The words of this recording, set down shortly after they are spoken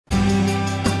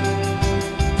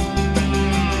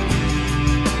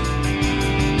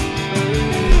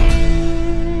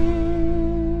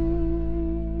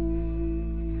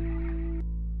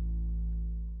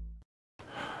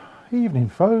Evening,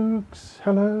 folks.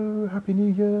 Hello, Happy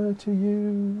New Year to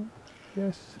you.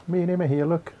 Yes, me and him are here.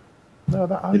 Look, no,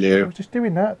 that I was just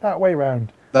doing that way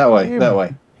round. That way.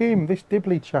 Him, this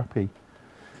dibbly chappy.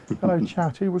 Hello,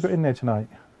 chat. Who we got in there tonight?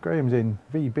 Graham's in.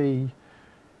 VB,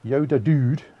 Yoda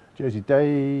Dude, Jersey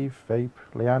Dave, Vape,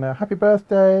 Leanna. Happy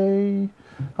birthday.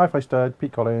 Hi-Fi Stud,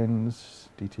 Pete Collins,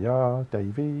 DTR,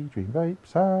 Davey, Dream Vape,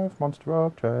 Sav, Monster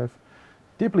Rob, Trev.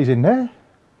 Dibbly's in there.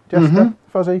 Jester,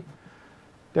 Fuzzy,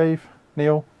 Dave,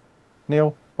 Neil,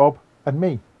 Bob, and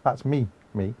me. That's me,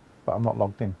 but I'm not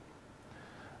logged in.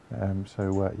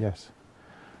 Yes,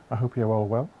 I hope you're all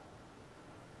well.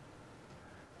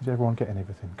 Is everyone getting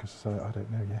everything? Because I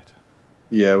don't know yet.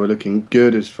 Yeah, we're looking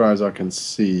good as far as I can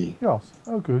see. Yes,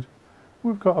 oh good.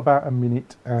 We've got about a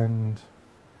minute and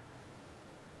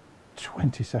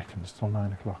 20 seconds till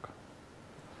 9 o'clock.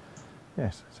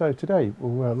 Yes, so today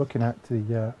we're looking at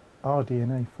the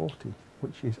RDNA 40,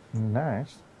 which is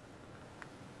nice.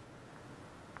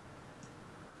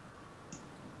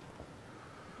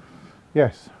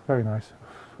 Yes, very nice.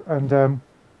 And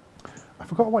I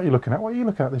forgot what you're looking at. What are you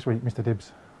looking at this week, Mr.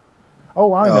 Dibbs?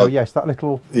 Oh, I know. Yes, that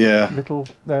little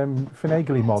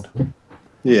finagly mod.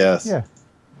 Yes. Yeah,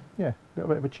 a little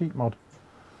bit of a cheat mod.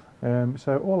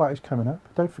 So all that is coming up.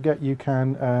 Don't forget you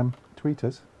can tweet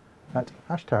us at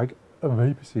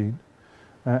 #Vaperscene,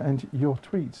 and your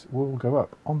tweets will go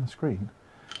up on the screen.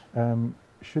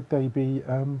 Should they be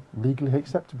legally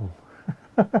acceptable?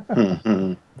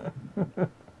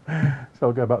 So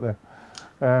I'll go back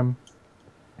there.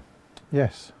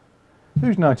 Yes.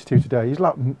 Who's 92 today? He's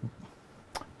like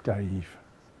Dave.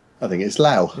 I think it's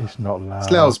Lau. It's not Lau.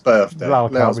 It's Lau's birthday.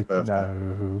 Lau's birthday.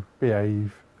 No.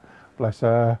 Behave. Bless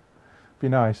her. Be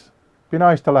nice. Be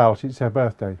nice to Lau. It's her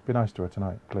birthday. Be nice to her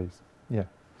tonight, please. Yeah.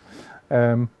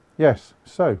 Yes.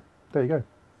 So, there you go.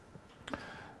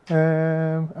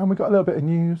 And we've got a little bit of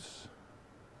news.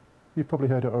 You've probably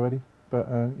heard it already, but,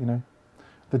 you know,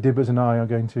 the Dibbers and I are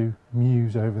going to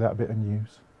muse over that bit of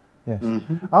news. Yes.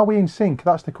 Are we in sync?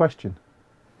 That's the question.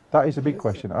 That is a big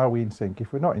question. Are we in sync?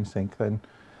 If we're not in sync, then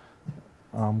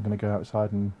I'm going to go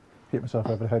outside and hit myself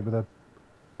over the head with a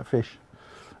fish.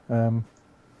 And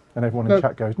everyone in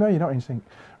chat goes, no, you're not in sync.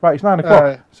 Right, it's 9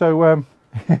 o'clock. So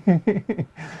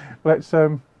let's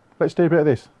do a bit of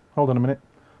this. Hold on a minute.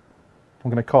 I'm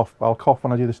going to cough. I'll cough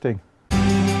when I do the sting.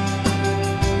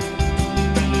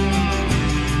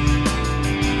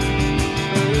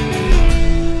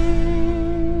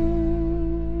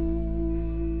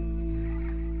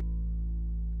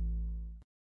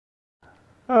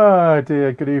 Oh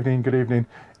dear, good evening.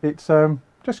 It's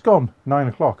just gone 9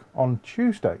 o'clock on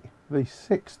Tuesday, the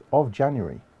 6th of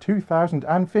January,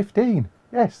 2015.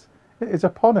 Yes, it is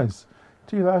upon us,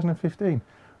 2015.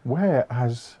 Where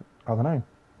has, I don't know,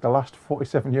 the last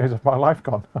 47 years of my life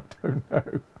gone? I don't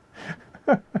know.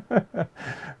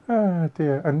 Oh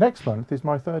dear, and next month is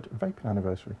my 3rd vaping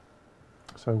anniversary.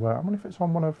 So I wonder if it's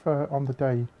on on the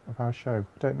day of our show,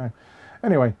 I don't know.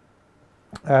 Anyway.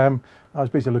 I was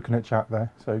busy looking at chat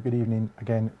there, so good evening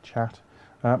again, chat.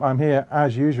 I'm here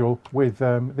as usual with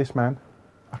this man.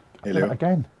 Hello.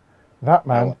 Again, that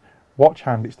man, watch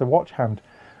hand, it's the watch hand,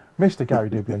 Mr. Gary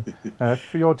Dibley,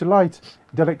 for your delight,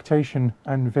 delectation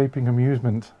and vaping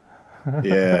amusement.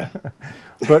 Yeah.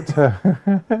 But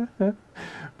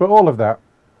all of that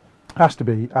has to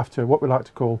be after what we like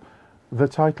to call the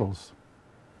titles.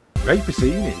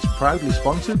 Vaperscene is proudly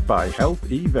sponsored by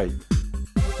Health E-Vape,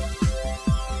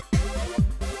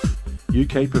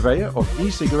 UK purveyor of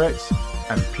e-cigarettes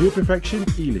and Pure Perfection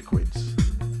e-liquids.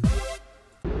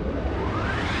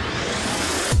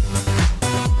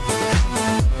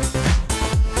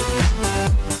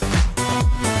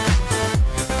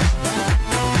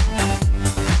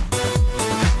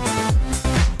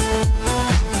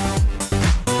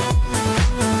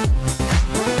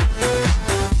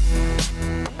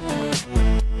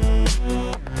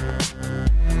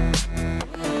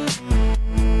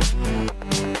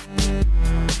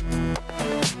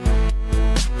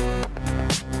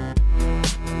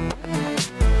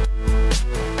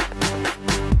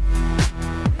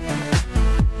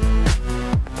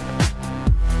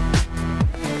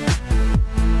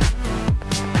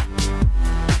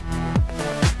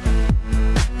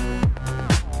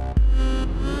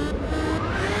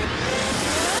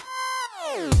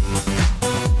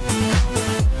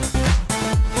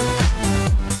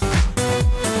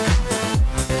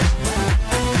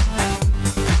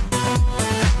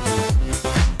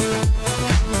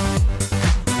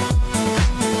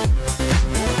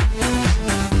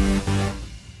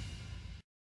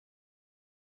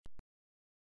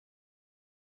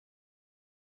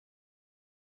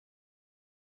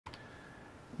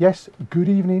 Yes, good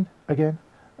evening again,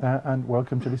 and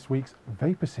welcome to this week's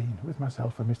Vaperscene with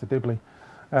myself and Mr. Dibley.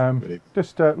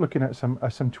 Just looking at some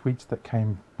tweets that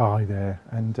came by there,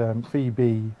 and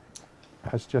VB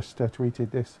has just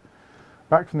tweeted this.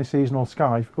 Back from the seasonal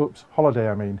sky, holiday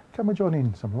I mean. Can we join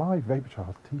in some live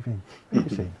Vaporshark TV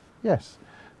Vaperscene? Yes,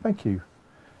 thank you,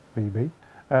 VB.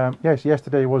 Yes,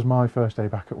 yesterday was my first day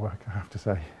back at work, I have to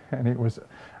say, and it was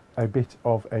a bit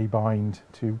of a bind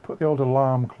to put the old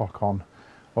alarm clock on,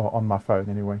 or on my phone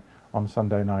anyway, on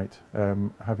Sunday night,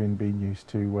 having been used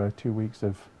to 2 weeks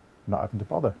of not having to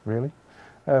bother, really.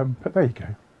 But there you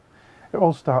go. It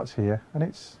all starts here, and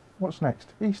it's, what's next?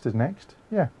 Easter's next.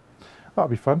 Yeah, that'll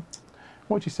be fun.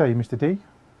 What do you say, Mr. D?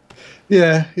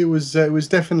 Yeah, it was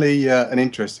definitely an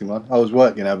interesting one. I was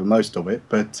working over most of it,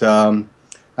 but I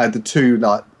had the two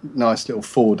nice little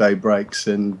 4-day breaks,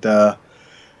 and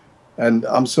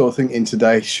I'm sort of thinking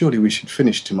today, surely we should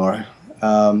finish tomorrow.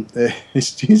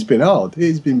 It's been hard.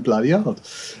 It's been bloody hard.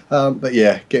 But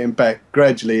yeah, getting back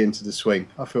gradually into the swing.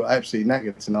 I feel absolutely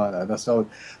knackered tonight, though. So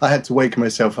I had to wake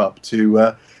myself up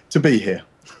to be here.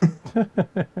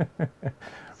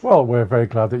 Well, we're very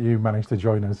glad that you managed to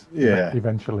join us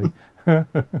eventually. I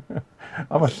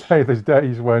must say, there's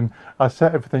days when I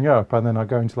set everything up and then I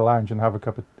go into the lounge and have a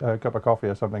cup of coffee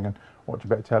or something and watch a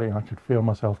bit of telly, and I could feel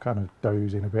myself kind of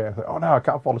dozing a bit. I thought, oh no, I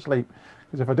can't fall asleep,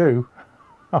 because if I do,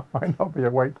 I might not be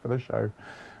awake for the show.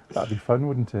 That'd be fun,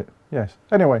 wouldn't it? Yes.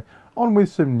 Anyway, on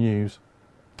with some news.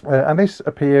 And this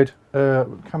appeared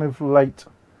kind of late,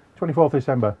 24th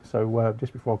December, so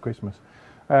just before Christmas.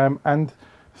 And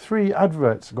 3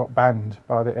 adverts got banned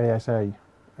by the ASA.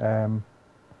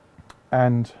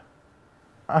 And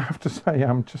I have to say,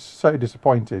 I'm just so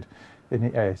disappointed in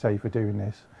the ASA for doing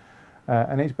this.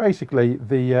 And it's basically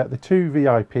the 2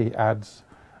 VIP ads,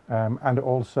 and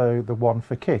also the one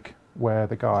for Kick, where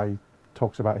the guy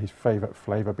talks about his favourite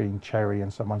flavour being cherry,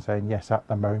 and someone saying yes at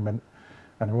the moment,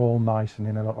 and they're all nice and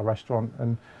in a little restaurant,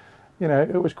 and you know,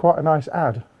 it was quite a nice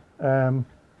ad. But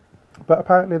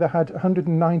apparently they had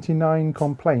 199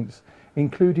 complaints,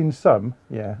 including some,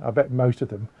 I bet most of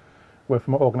them, were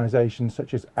from organisations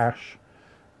such as ASH,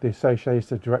 the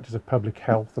Association of Directors of Public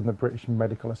Health, and the British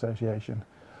Medical Association.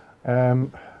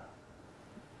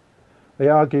 They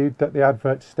argued that the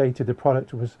advert stated the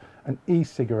product was an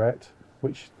e-cigarette,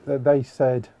 which they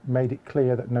said made it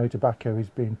clear that no tobacco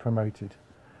is being promoted.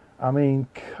 I mean,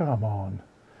 come on.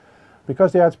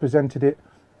 Because the ads presented it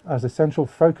as the central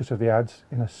focus of the ads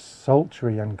in a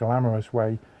sultry and glamorous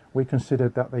way, we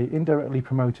considered that they indirectly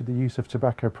promoted the use of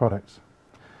tobacco products.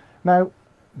 Now,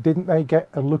 didn't they get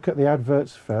a look at the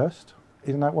adverts first?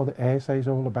 Isn't that what the ASA is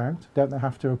all about? Don't they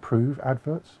have to approve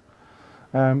adverts?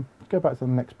 Go back to the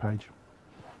next page.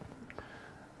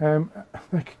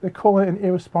 They call it an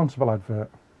irresponsible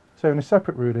advert. So in a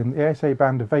separate ruling, the ASA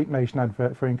banned a Vape Nation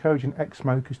advert for encouraging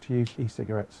ex-smokers to use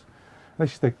e-cigarettes.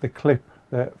 This is the clip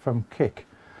from Kick,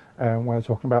 where they're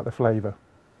talking about the flavour.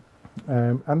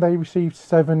 And they received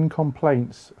 7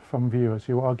 complaints from viewers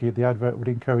who argued the advert would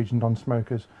encourage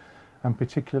non-smokers, and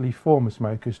particularly former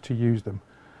smokers, to use them.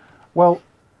 Well,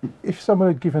 if someone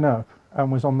had given up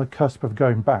and was on the cusp of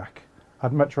going back,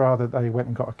 I'd much rather they went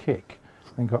and got a kick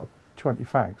than got 20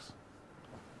 fags.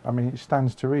 I mean, it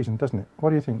stands to reason, doesn't it? What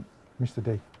do you think, Mr.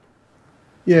 D?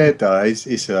 Yeah, it does.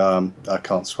 It's I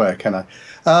can't swear, can I?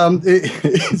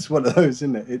 It's one of those,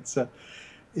 isn't it?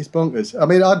 It's bonkers. I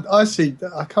mean, I see.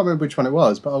 I can't remember which one it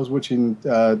was, but I was watching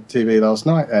TV last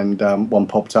night, and one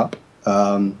popped up,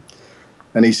 an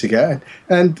e-cigarette,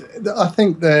 and I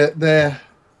think they're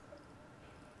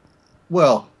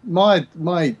well.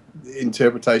 My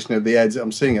interpretation of the ads that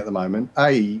I'm seeing at the moment,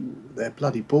 A, they're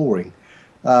bloody boring,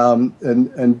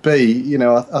 and B, you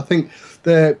know, I think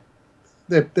they're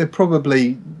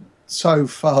probably so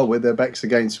far with their backs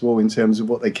against the wall in terms of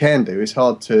what they can do. It's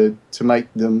hard to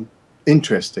make them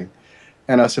interesting,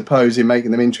 and I suppose in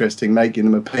making them interesting, making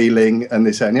them appealing, and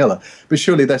this, that, and the other. But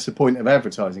surely that's the point of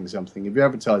advertising something. If you're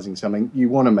advertising something, you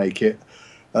want to make it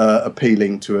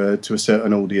appealing to a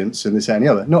certain audience, and this, that, and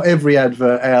the other. Not every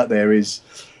advert out there is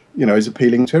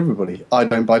appealing to everybody. I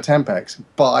don't buy Tampax,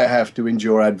 but I have to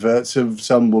endure adverts of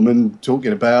some woman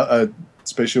talking about a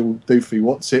special doofy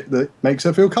what's it that makes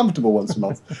her feel comfortable once a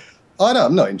month.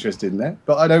 I'm not interested in that,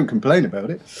 but I don't complain about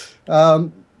it.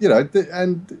 And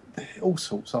all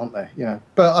sorts, aren't there? You know,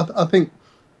 but I think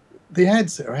the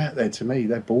ads that are out there, to me,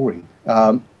 they're boring.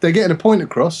 They're getting a point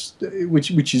across,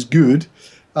 which is good,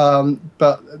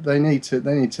 but they need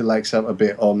to lax up a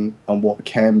bit on what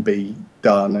can be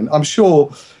done. And I'm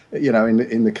sure, you know,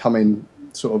 in the coming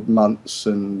sort of months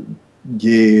and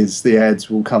years, the ads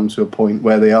will come to a point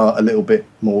where they are a little bit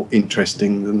more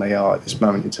interesting than they are at this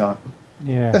moment in time.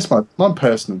 Yeah. That's my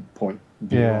personal point of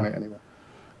view on Yeah. it anyway.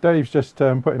 Dave's just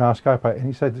put in our Skype out, and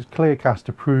he said it's Clearcast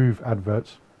approve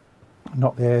adverts,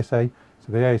 not the ASA.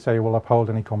 So the ASA will uphold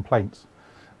any complaints.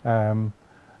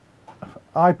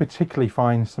 I particularly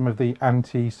find some of the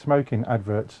anti-smoking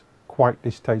adverts quite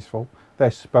distasteful.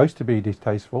 They're supposed to be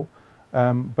distasteful,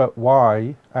 but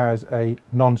why, as a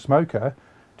non-smoker,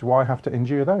 do I have to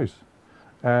endure those?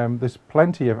 There's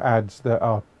plenty of ads that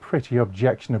are pretty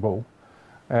objectionable.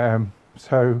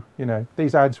 So, you know,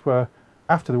 these ads were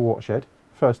after the watershed,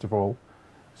 first of all.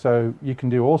 So you can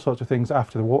do all sorts of things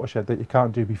after the watershed that you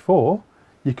can't do before.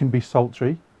 You can be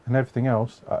sultry and everything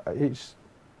else. It's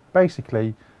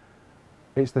basically,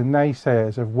 it's the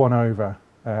naysayers have won over,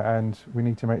 and we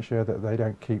need to make sure that they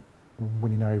don't keep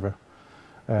winning over.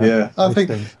 Yeah, I think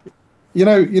things. you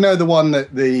know the one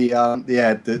that the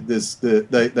ad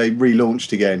that they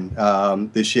relaunched again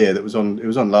this year. That was on. It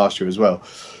was on last year as well.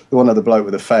 The one of the bloke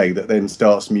with a fag that then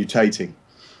starts mutating.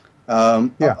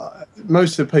 Yeah.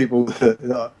 Most of the people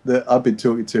that I've been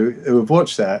talking to who have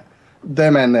watched that,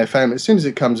 them and their family, as soon as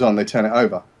it comes on, they turn it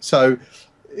over. So,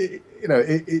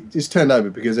 it's turned over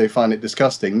because they find it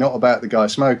disgusting, not about the guy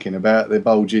smoking, about the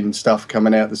bulging stuff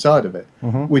coming out the side of it,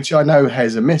 which I know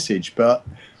has a message, but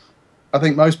I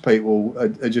think most people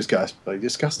are just go, it's bloody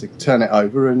disgusting, turn it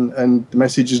over, and the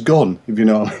message is gone, if you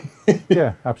know what I mean.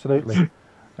 Yeah, absolutely.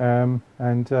 And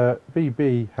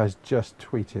VB has just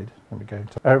tweeted, let me go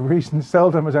to reason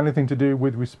seldom has anything to do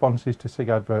with responses to cig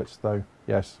adverts, though.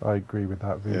 Yes, I agree with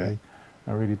that, VB. Yeah.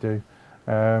 I really do.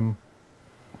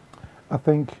 I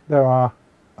think there are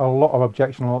a lot of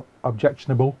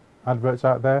objectionable adverts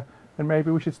out there, and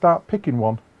maybe we should start picking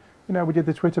one. You know, we did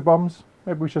the Twitter bombs.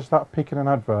 Maybe we should start picking an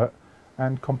advert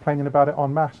and complaining about it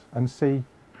en masse and see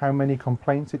how many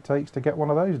complaints it takes to get one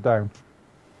of those down.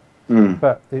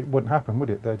 But it wouldn't happen, would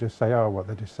it? They'd just say, oh, well,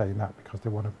 they're just saying that because they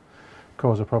want to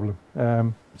cause a problem.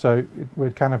 So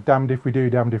we're kind of damned if we do,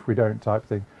 damned if we don't type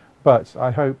thing. But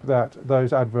I hope that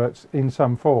those adverts in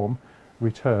some form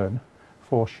return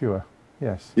for sure.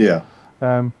 Yes. Yeah.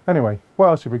 Anyway, what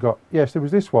else have we got? Yes, there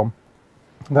was this one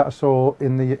that I saw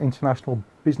in the International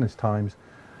Business Times,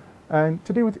 and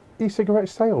to do with e-cigarette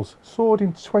sales soared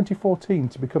in 2014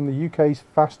 to become the UK's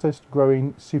fastest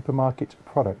growing supermarket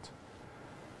product.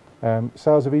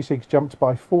 Sales of e-cigs jumped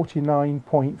by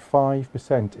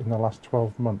 49.5% in the last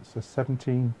 12 months, as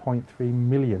 17.3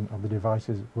 million of the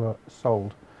devices were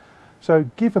sold. So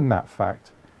given that fact,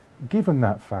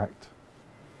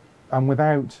 and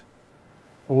without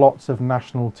lots of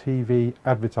national TV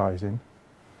advertising,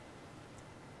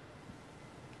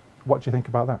 what do you think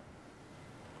about that?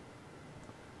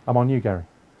 I'm on you, Gary.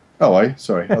 Oh,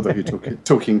 sorry. I thought you were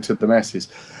talking to the masses.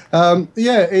 I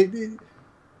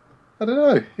don't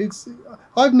know.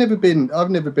 I've never been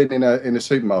in a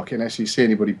supermarket and actually see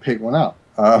anybody pick one up.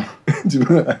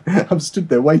 I'm stood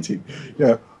there waiting,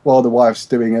 while the wife's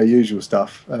doing her usual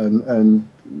stuff and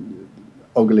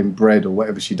ogling bread or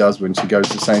whatever she does when she goes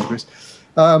to Sainsbury's.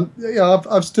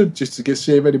 I've stood just to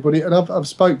see if anybody, and I've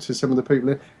spoke to some of the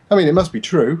people. I mean, it must be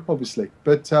true, obviously,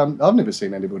 but I've never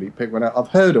seen anybody pick one up. I've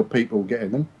heard of people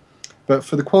getting them, but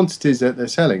for the quantities that they're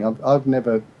selling, I've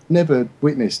never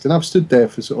witnessed. And I've stood there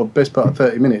for sort of best part of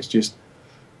 30 minutes just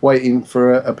waiting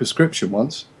for a prescription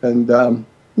once, and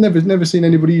never seen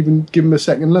anybody even give them a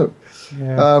second look.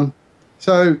 Yeah.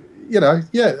 So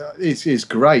it's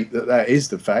great that is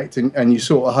the fact, and you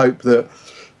sort of hope that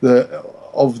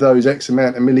of those X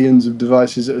amount of millions of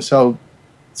devices that are sold,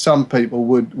 some people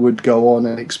would go on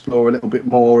and explore a little bit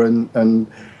more and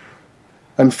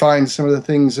find some of the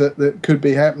things that could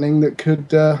be happening that could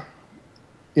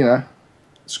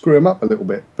screw them up a little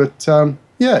bit. But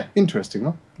interesting,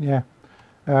 huh? Yeah.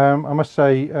 I must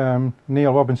say,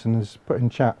 Neil Robinson has put in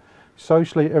chat,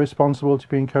 socially irresponsible to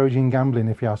be encouraging gambling,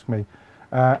 if you ask me.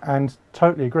 And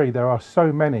totally agree. There are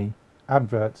so many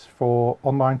adverts for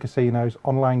online casinos,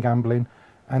 online gambling,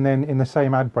 and then in the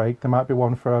same ad break there might be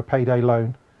one for a payday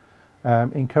loan,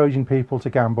 encouraging people to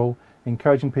gamble,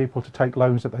 encouraging people to take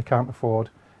loans that they can't afford.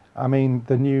 I mean,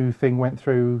 the new thing went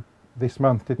through this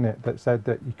month, didn't it, that said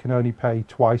that you can only pay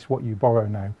twice what you borrow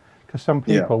now, because some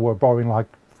people were borrowing like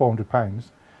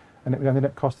 £400 and it ended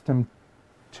up costing them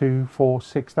 2, 4,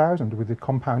 6,000 with the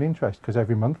compound interest, because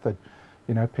every month they'd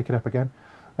pick it up again.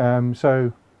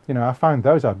 So I find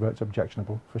those adverts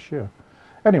objectionable for sure.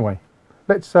 Anyway,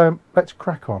 let's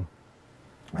crack on.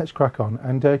 And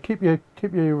keep your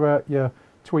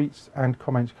tweets and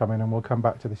comments coming, and we'll come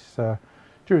back to this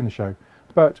during the show.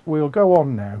 But we'll go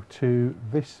on now to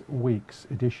this week's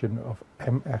edition of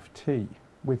MFT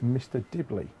with Mr.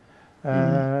 Dibley. Do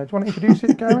you want to introduce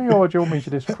it, Gary, or do you want me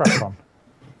to just crack on?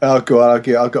 Oh, God,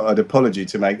 I've got an apology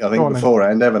to make, I think,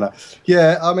 beforehand, haven't I?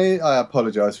 Yeah, I mean, I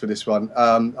apologise for this one.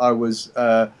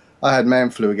 I had man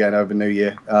flu again over New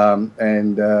Year,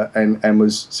 and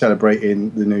was celebrating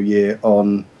the New Year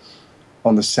on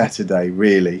the Saturday,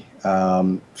 really.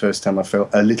 First time I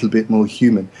felt a little bit more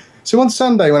human. So on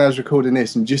Sunday, when I was recording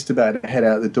this and just about to head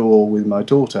out the door with my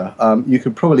daughter, you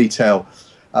could probably tell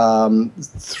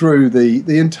through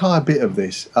the entire bit of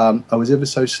this, I was ever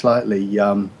so slightly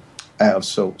out of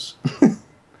sorts.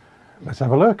 Let's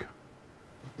have a look.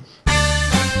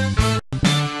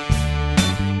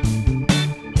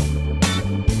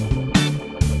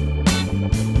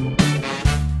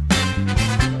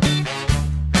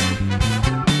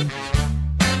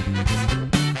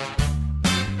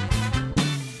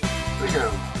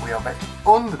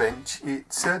 On the bench.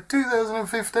 It's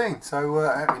 2015, so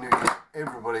happy New Year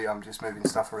everybody. I'm just moving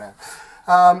stuff around.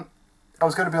 I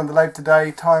was going to be on the lathe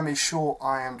today. Time is short.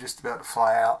 I am just about to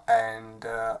fly out, and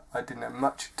I didn't have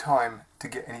much time to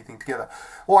get anything together.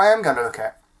 What I am going to look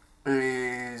at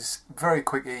is very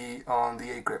quickly on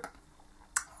the e-grip.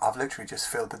 I've literally just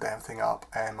filled the damn thing up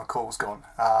and my coil's gone.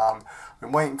 I've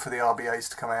been waiting for the RBAs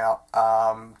to come out.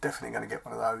 Definitely going to get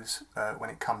one of those when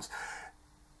it comes.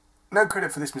 No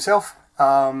credit for this myself.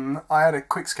 I had a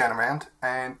quick scan around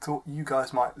and thought you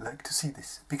guys might like to see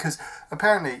this, because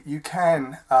apparently you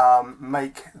can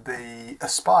make the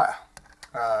Aspire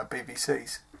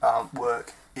BVCs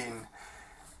work in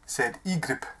said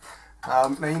e-grip.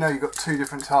 Now you know you've got two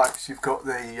different types. You've got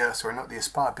the sorry, not the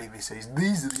Aspire BVCs.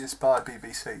 These are the Aspire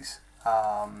BVCs,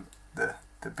 the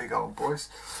big old boys,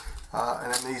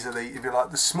 and then these are the, if you like,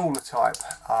 the smaller type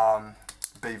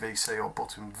BVC or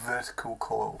bottom vertical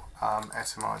coil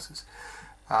atomizers.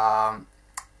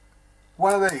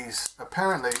 One of these,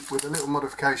 apparently, with a little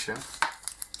modification,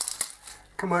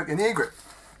 can work in the e-grip.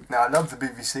 Now I love the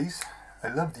BVCs,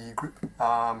 I love the e-grip,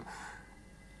 and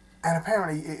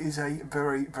apparently it is a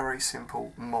very, very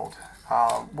simple mod.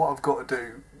 What I've got to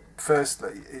do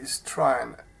firstly is try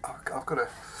and I've got to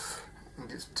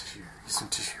get some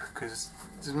tissue, because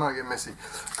this might get messy.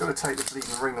 I've got to take the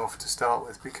bleeding ring off to start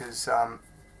with, because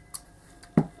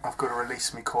I've got to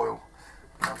release my coil.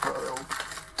 I've got a little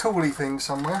tooly thing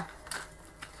somewhere.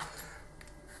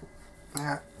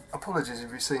 Now, apologies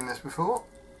if you've seen this before,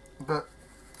 but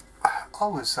I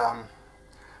was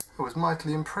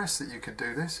mightily impressed that you could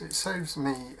do this. It saves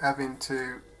me having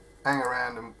to hang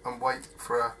around and wait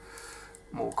for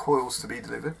more coils to be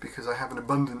delivered, because I have an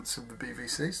abundance of the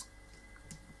BVCs.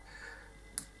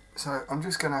 So I'm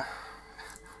just gonna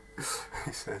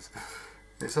he says,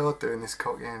 it's hard doing this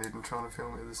cock-handed and trying to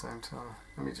film it at the same time.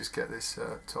 Let me just get this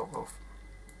top off.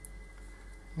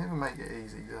 Never make it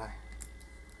easy, do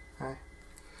they? Okay.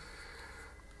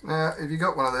 Now, if you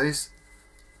got one of these,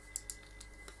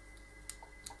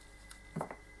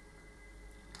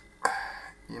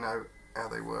 you know how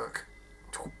they work.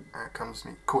 Out comes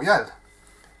me coil.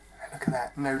 Look at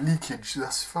that, no leakage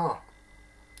thus far.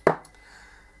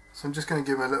 So I'm just going to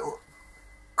give a little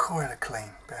coil a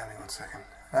clean. Bear me 1 second.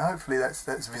 Now hopefully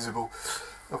that's visible.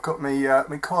 I've got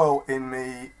my coil in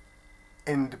my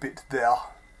end bit there.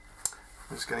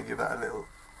 I'm just going to give that a little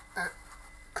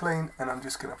clean, and I'm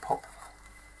just going to pop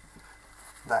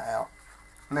that out.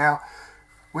 Now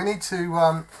we need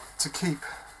to keep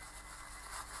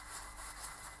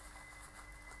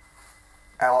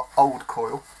our old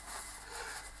coil,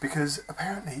 because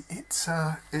apparently it's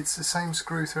the same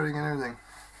screw threading and everything.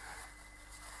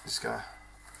 Just gonna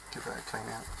give that a clean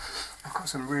out. I've got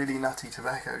some really nutty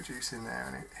tobacco juice in there,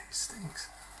 and it stinks.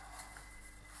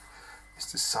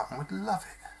 Mr. Sutton would love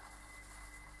it.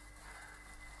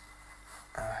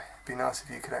 It'd be nice if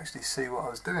you could actually see what I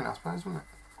was doing, I suppose, wouldn't it?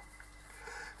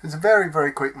 It's a very,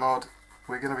 very quick mod.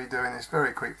 We're going to be doing this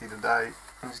very quickly today.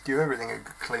 I'll just give everything a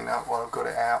good clean up while I've got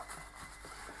it out.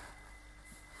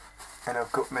 And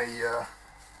I've got me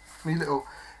little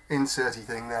inserty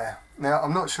thing there. Now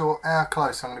I'm not sure how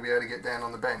close I'm going to be able to get down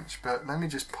on the bench, but let me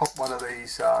just pop one of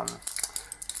these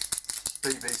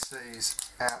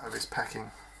BVCs out of this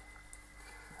packing,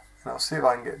 and I'll see if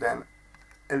I can get down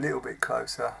a little bit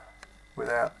closer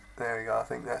without, there we go, I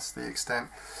think that's the extent.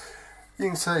 You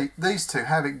can see these two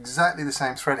have exactly the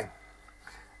same threading.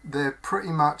 They're pretty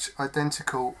much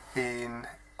identical in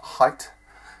height.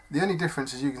 The only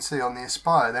difference, as you can see on the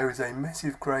Aspire, there is a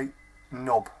massive grey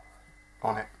knob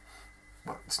on it.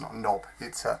 Well, it's not a knob,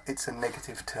 it's a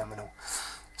negative terminal.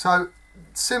 So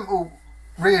simple,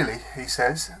 really, he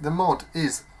says. The mod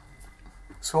is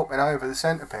swapping over the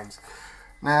centre pins.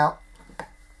 Now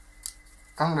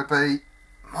I'm going to be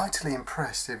mightily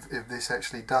impressed if this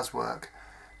actually does work.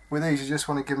 With these, you just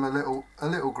want to give them a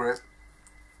little grip,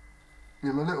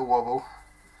 give them a little wobble,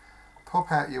 pop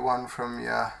out your one from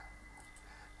your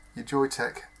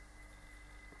Joytech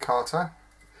carto,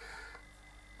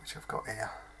 which I've got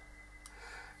here,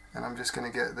 and I'm just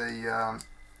going to get the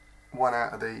one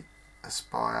out of the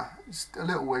Aspire. Just a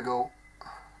little wiggle,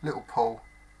 little pull,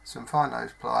 some fine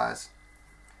nose pliers,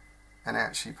 and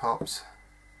out she pops.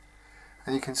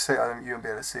 And you can see, you won't be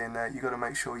able to see in there, you've got to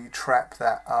make sure you trap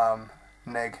that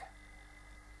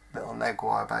little neg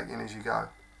wire back in as you go.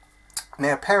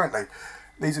 Now apparently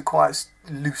these are quite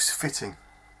loose fitting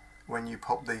when you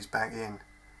pop these back in.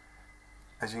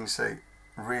 As you can see,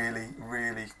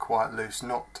 really quite loose,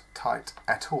 not tight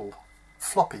at all,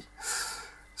 floppy.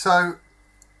 So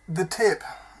the tip,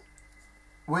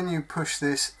 when you push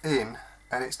this in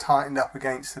and it's tightened up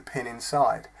against the pin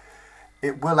inside,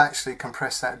 it will actually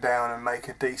compress that down and make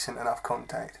a decent enough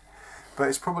contact. But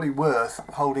it's probably worth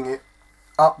holding it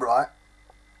upright,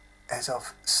 as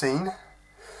I've seen,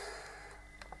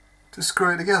 to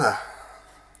screw it together.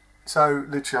 So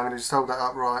literally I'm going to just hold that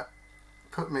upright,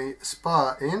 put my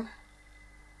spire in,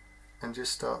 and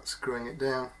just start screwing it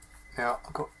down. Now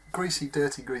I've got greasy,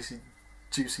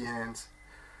 juicy hands.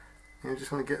 You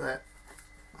just want to get that,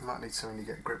 you might need something to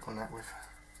get a grip on that with.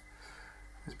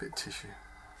 There's a bit of tissue.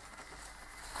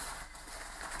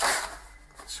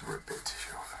 Just rip a bit of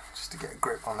tissue off, just to get a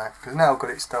grip on that, because now I've got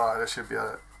it started I should be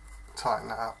able to tighten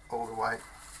that up all the way,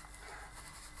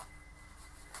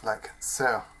 like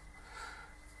so.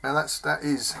 Now that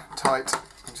is tight.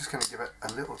 I'm just going to give it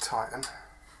a little tighten.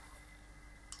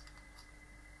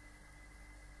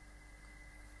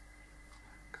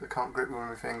 Because I can't grip with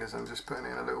my fingers, I'm just putting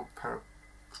in a little pair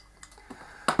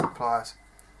of pliers.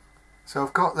 So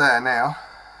I've got there now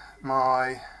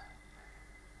my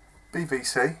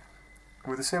BVC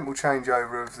with a simple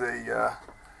changeover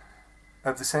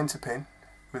of the centre pin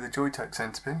with a Joytech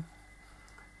centre pin,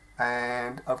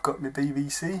 and I've got my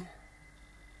BVC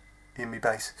in my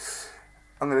base.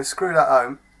 I'm going to screw that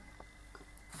home.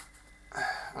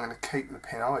 I'm going to keep the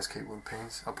pin. I always keep all the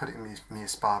pins. I'll put it in my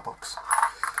Aspire box.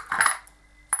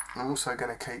 I'm also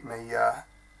going to keep my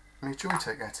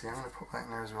Joytech Atty. I'm going to put that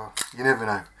in there as well. You never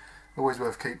know. Always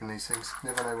worth keeping these things.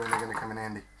 Never know when they're going to come in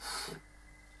handy.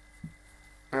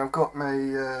 Now I've got my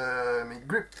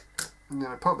grip. I'm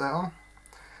going to pop that on,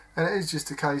 and it is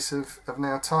just a case of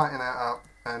now tightening that up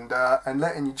and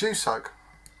letting your juice soak.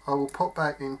 I will pop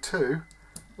back in two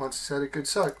once it's had a good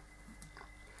soak.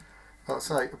 Like I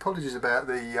say, apologies about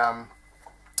the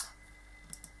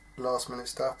last minute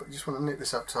stuff, but I just want to nip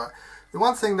this up tight. The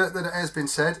one thing that has been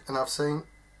said, and I've seen,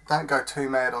 don't go too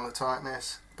mad on the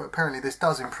tightness, but apparently this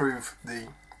does improve the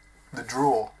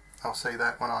draw. I'll see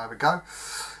that when I have a go.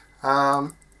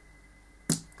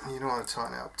 You don't want to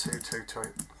tighten it up too tight.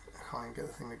 I can't even get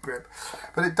the thing to grip.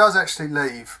 But it does actually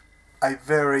leave a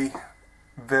very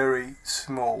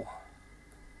small.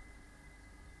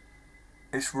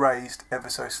 It's raised ever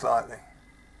so slightly.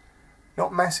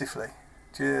 Not massively,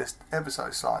 just ever so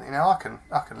slightly. Now I can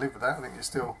live with that. I think it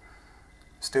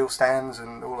still stands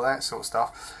and all of that sort of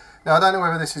stuff. Now I don't know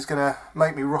whether this is going to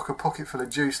make me rock a pocket full of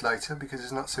juice later because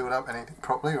it's not sealed up anything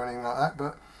properly or anything like that,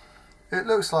 but it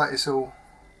looks like it's all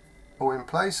in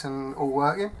place and all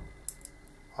working.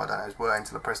 I don't know, it's working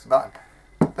until I press the button.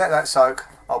 Let that soak,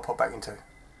 I'll pop back in two.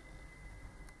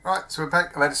 Right, so we're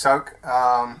back. I've had a soak,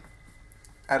 had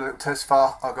a little test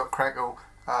fire, I've got crackle,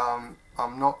 I'm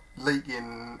not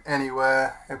leaking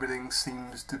anywhere, everything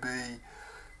seems to be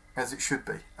as it should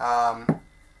be.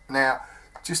 Now,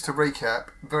 just to recap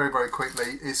very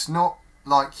quickly, it's not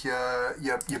like your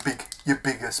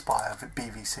big Aspire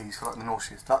BVCs, like the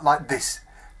nauseous, like this.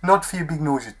 Not for your big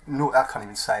nauseous, I can't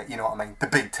even say it, you know what I mean, the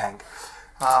big tank.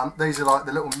 These are like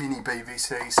the little mini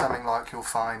BVC, something like you'll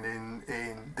find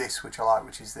in this, which I like,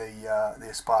 which is the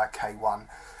Aspire K1.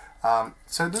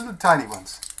 So the little tiny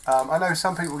ones. I know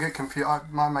some people get confused.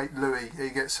 My mate Louis, he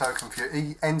gets so confused.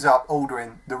 He ends up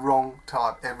ordering the wrong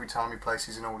type every time he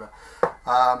places an order.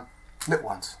 Little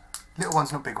ones,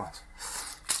 not big ones.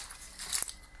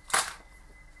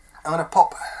 I'm going to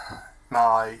pop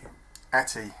my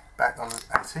Atty back on the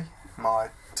Atty, my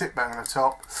tip back on the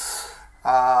top.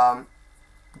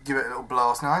 Give it a little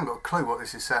blast. Now I haven't got a clue what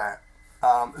this is set at.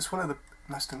 It's one of the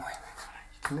most annoying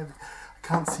things. I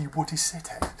can't see what is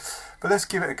set at. But let's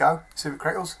give it a go. See if it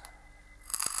crackles.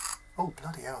 Oh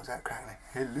bloody hell, is that crackling?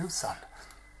 Hello, son.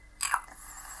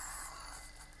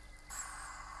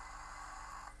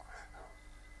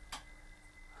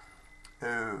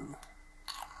 Oh.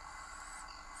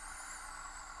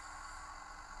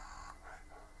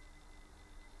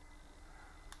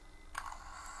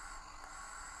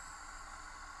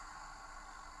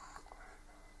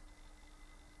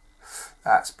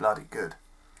 That's bloody good.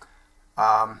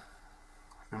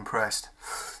 impressed.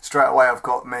 Straight away I've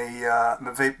got my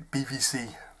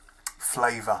BVC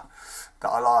flavour that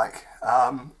I like.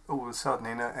 All of a sudden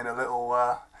in a little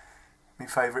my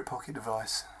favourite pocket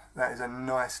device. That is a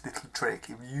nice little trick.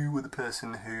 If you were the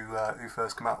person who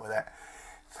first came up with that,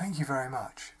 thank you very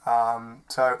much.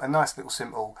 So a nice little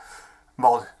simple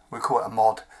mod, we'll call it a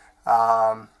mod.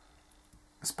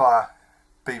 Aspire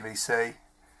BVC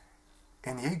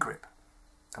in the e-grip,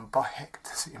 and by heck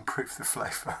does it improve the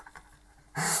flavour.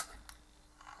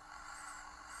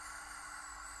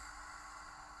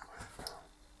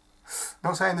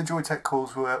 Not saying the Joytech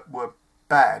calls were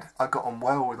bad. I got on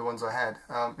well with the ones I had.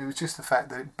 It was just the fact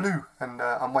that it blew, and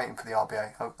I'm waiting for the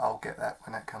RBA. I'll get that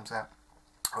when that comes out.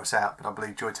 Or it's out, but I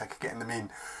believe Joytech are getting them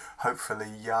in, hopefully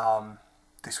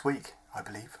this week. I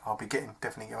believe I'll be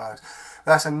definitely getting those.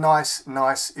 That's a nice,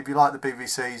 if you like the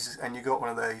BVCs and you got one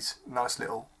of these, nice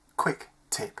little quick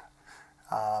tip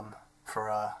for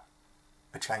a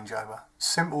changeover.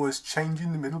 Simple as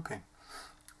changing the middle pin.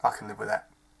 I can live with that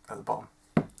at the bottom.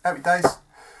 Happy days.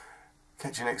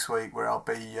 Catch you next week, where I'll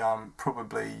be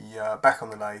probably back on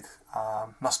the lathe.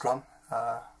 Must run.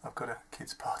 I've got a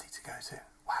kids' party to go to.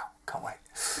 Wow, can't wait.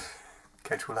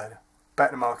 Catch you later.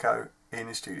 Back to Marco in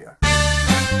the studio.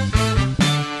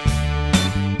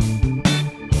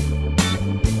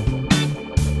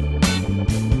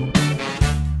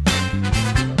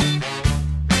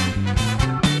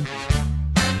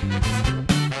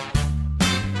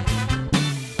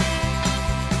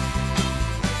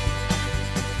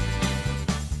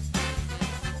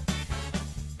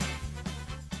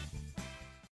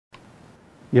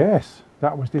 Yes,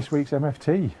 that was this week's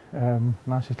MFT.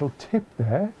 Nice little tip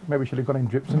there. Maybe we should have gone in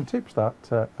drips and tips that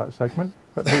segment,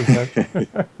 but there we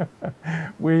go.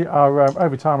 We are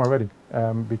over time already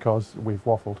because we've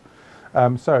waffled.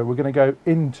 So we're going to go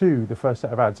into the first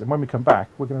set of ads, and when we come back,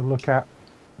 we're going to look at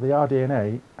the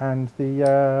RDNA and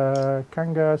the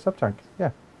Kanger Subtank.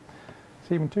 Yeah,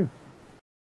 Seaman 2.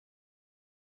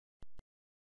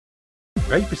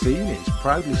 Vaperscene is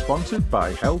proudly sponsored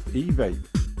by Health E-Vape,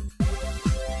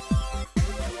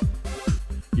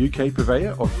 UK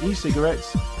purveyor of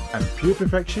e-cigarettes and Pure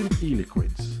Perfection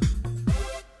e-liquids.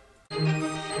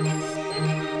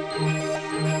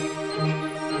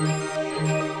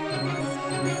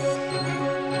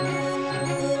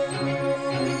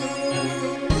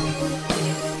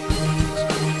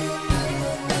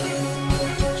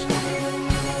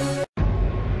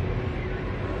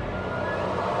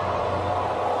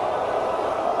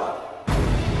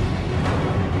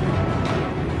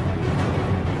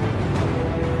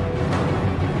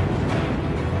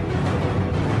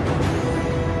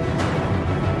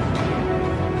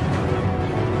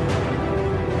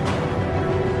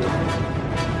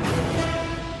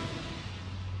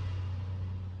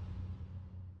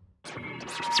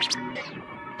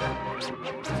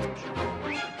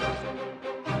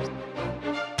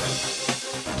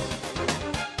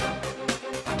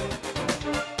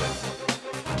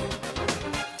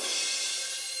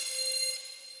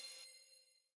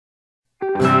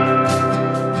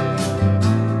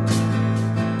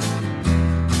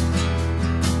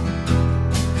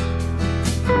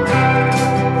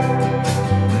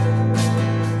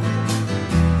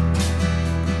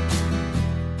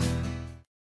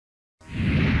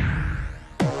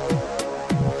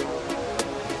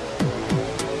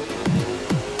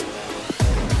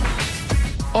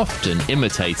 Often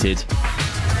imitated,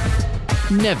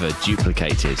 never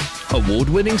duplicated.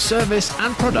 Award-winning service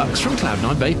and products from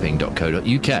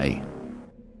cloud9vaping.co.uk.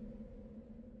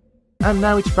 And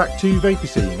now it's back to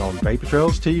Vaporscene on Vapor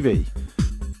Trails TV.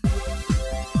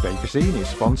 Vaporscene is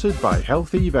sponsored by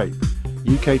Health E-Vape,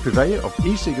 UK purveyor of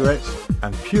e-cigarettes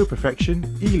and Pure Perfection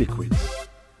e-liquids.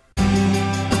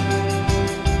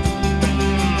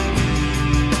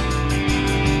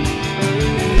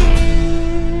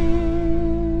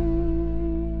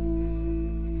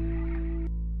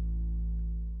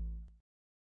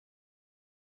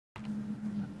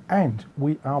 And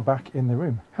we are back in the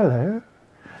room. Hello.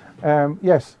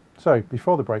 Yes, so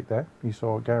before the break there, you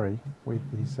saw Gary with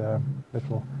his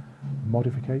little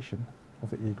modification of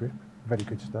the e-grip. Very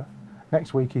good stuff.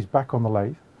 Next week he's back on the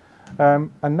lathe.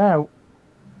 And now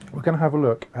we're going to have a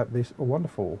look at this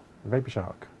wonderful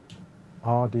Vaporshark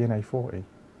RDNA 40,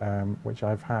 which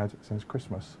I've had since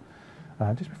Christmas.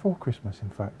 Just before Christmas, in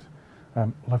fact.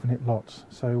 Loving it lots.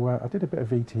 So I did a bit of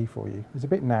VT for you. There's a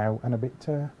bit now and a bit...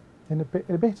 in a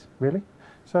bit, really.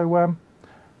 So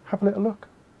have a little look.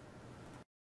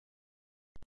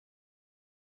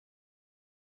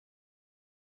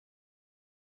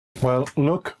 Well,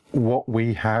 look what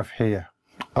we have here.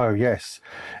 Oh yes,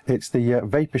 it's the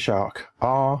Vaporshark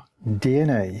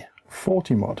RDNA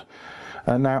 40 mod.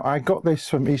 Now I got this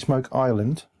from eSmoke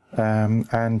Island,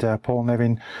 and Paul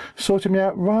Nevin sorted me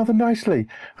out rather nicely,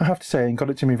 I have to say, and got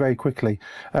it to me very quickly.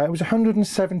 It was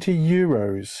 170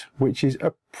 euros, which is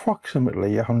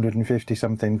approximately 150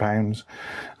 something pounds,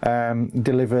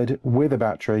 delivered with a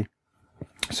battery.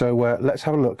 So let's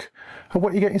have a look at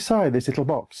what you get inside this little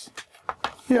box.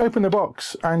 You open the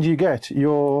box and you get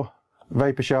your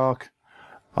Vaporshark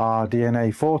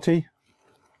RDNA 40,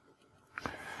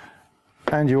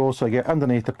 and you also get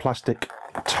underneath the plastic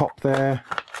top there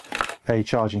a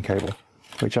charging cable,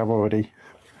 which I've already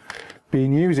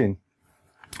been using.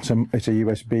 So it's a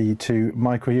USB to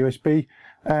micro USB,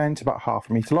 and it's about 1/2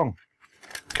 meter long,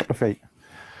 couple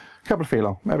of feet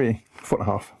long, maybe a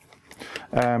 1.5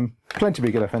 foot. Plenty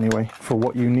big enough anyway for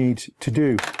what you need to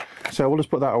do. So we'll just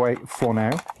put that away for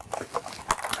now,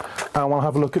 and we'll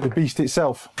have a look at the beast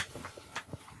itself.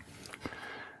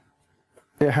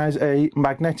 It has a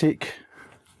magnetic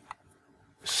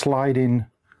sliding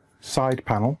side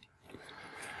panel.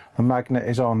 The magnet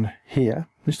is on here,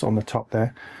 just on the top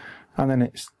there, and then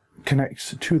it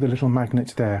connects to the little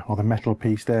magnet there, or the metal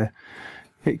piece there.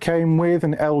 It came with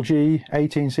an LG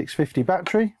 18650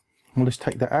 battery. We'll just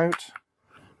take that out.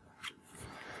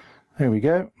 There we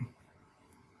go.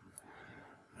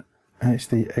 And it's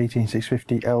the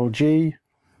 18650 LG,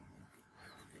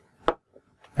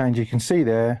 and you can see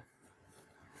there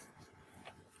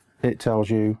it tells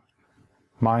you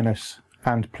minus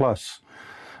and plus.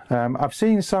 I've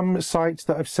seen some sites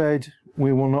that have said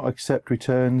we will not accept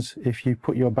returns if you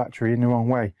put your battery in the wrong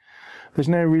way. There's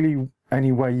no really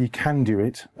any way you can do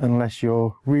it unless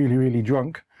you're really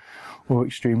drunk or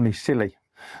extremely silly,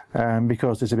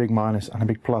 because there's a big minus and a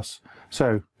big plus.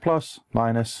 So plus,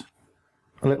 minus,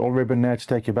 a little ribbon there to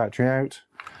take your battery out,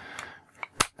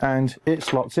 and it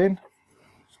slots in,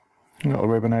 a little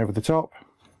ribbon over the top,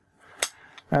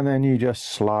 and then you just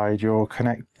slide your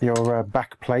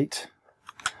back plate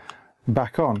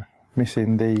back on,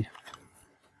 missing the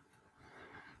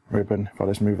ribbon. If I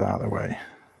just move that out of the way,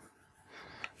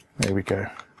 there we go.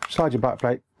 Slide your back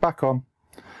plate back on,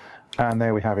 and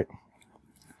there we have it,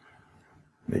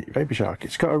 the Vaporshark.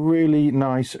 It's got a really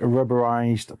nice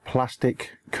rubberized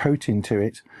plastic coating to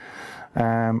it,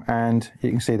 and you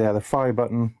can see there the fire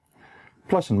button,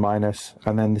 plus and minus,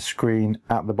 and then the screen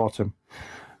at the bottom.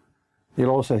 You'll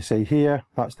also see here,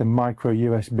 that's the micro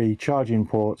USB charging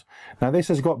port. Now this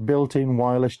has got built-in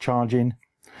wireless charging,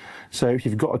 so if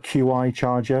you've got a QI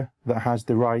charger that has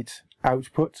the right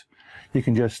output, you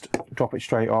can just drop it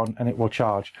straight on and it will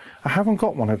charge. I haven't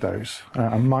got one of those.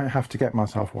 I might have to get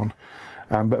myself one,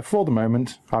 but for the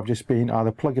moment I've just been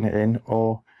either plugging it in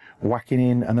or whacking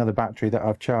in another battery that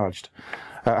I've charged.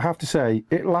 I have to say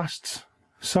it lasts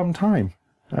some time,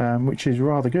 which is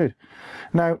rather good.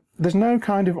 Now there's no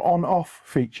kind of on-off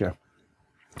feature.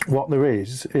 What there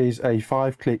is a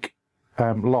 5-click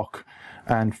lock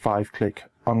and 5-click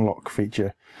unlock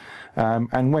feature,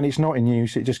 and when it's not in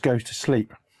use it just goes to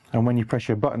sleep, and when you press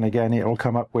your button again it will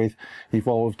come up with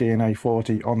Evolve DNA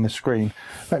 40 on the screen.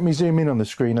 Let me zoom in on the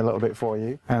screen a little bit for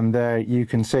you, and there you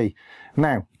can see.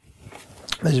 Now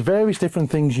there's various different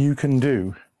things you can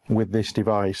do with this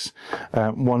device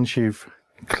once you've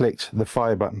clicked the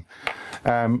fire button.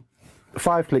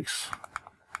 5 clicks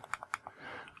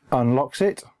unlocks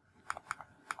it,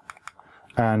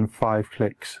 and 5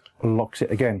 clicks locks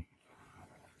it again.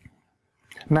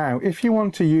 Now if you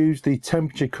want to use the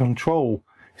temperature control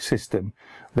system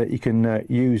that you can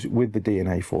use with the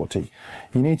DNA 40,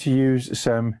 you need to use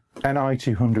some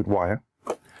Ni200 wire,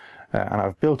 and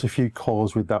I've built a few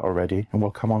cores with that already, and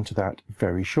we'll come on to that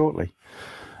very shortly.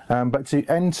 But to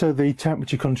enter the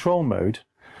temperature control mode,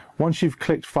 once you've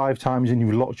clicked 5 times and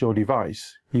you've locked your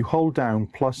device, you hold down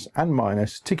plus and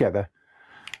minus together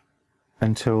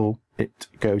until it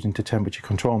goes into temperature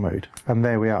control mode. And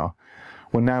there we are.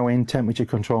 We're now in temperature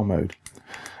control mode.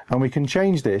 And we can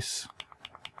change this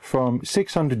from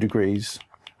 600 degrees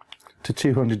to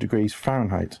 200 degrees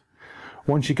Fahrenheit.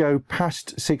 Once you go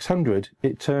past 600,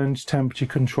 it turns temperature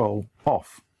control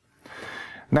off.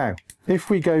 Now, if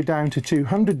we go down to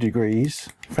 200 degrees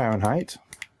Fahrenheit,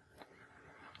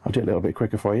 I'll do it a little bit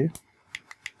quicker for you.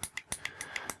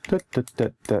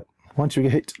 Once we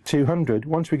hit 200,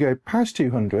 once we go past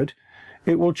 200,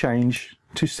 it will change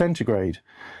to centigrade,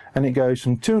 and it goes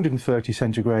from 230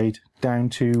 centigrade down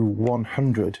to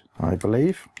 100, I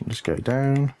believe. I'll just go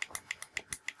down.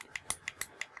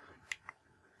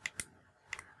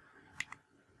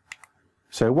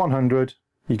 So 100,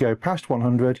 you go past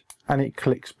 100 and it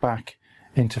clicks back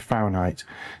into Fahrenheit.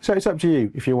 So it's up to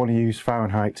you if you want to use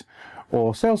Fahrenheit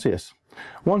or Celsius.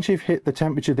 Once you've hit the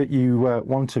temperature that you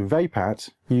want to vape at,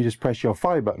 you just press your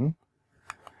fire button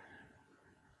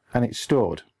and it's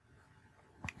stored.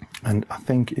 And I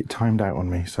think it timed out on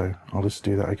me, so I'll just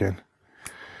do that again.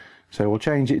 So we'll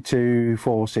change it to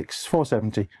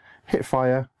 470, hit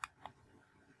fire,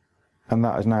 and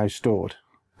that is now stored.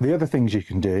 The other things you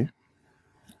can do,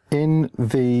 in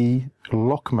the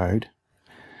lock mode,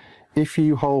 if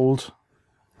you hold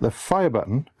the fire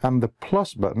button and the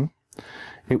plus button,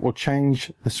 it will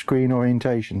change the screen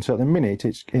orientation. So at the minute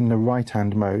it's in the right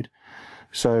hand mode.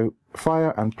 So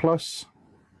fire and plus,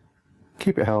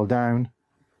 keep it held down,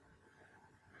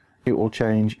 it will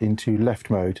change into left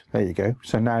mode. There you go.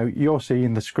 So now you're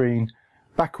seeing the screen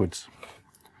backwards.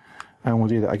 And we'll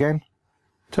do that again.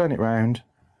 Turn it round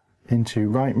into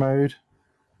right mode.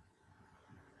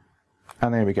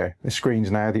 And there we go. The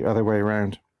screen's now the other way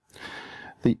around.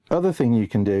 The other thing you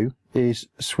can do is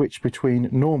switch between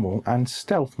normal and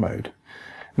stealth mode.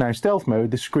 Now stealth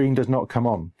mode, the screen does not come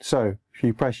on. So if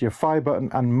you press your fire button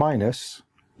and minus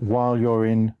while you're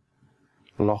in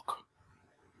lock,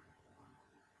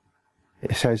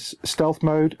 it says stealth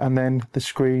mode and then the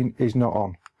screen is not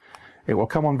on. It will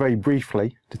come on very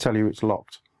briefly to tell you it's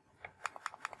locked.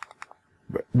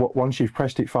 But once you've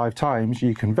pressed it 5 times,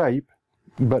 you can vape,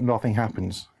 but nothing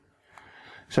happens.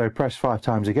 So press 5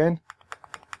 times again.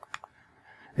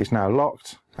 It's now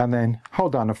locked, and then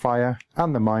hold down the fire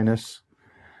and the minus,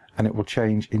 and it will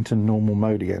change into normal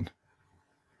mode again.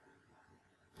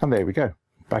 And there we go,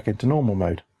 back into normal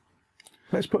mode.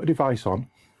 Let's put a device on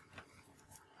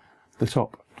the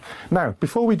top. Now,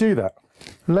 before we do that,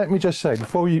 let me just say,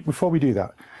 before we do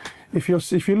that, if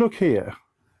you look here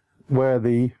where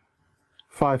the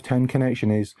 510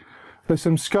 connection is, there's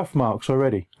some scuff marks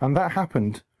already, and that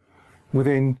happened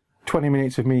within 20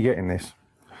 minutes of me getting this.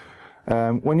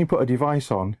 When you put a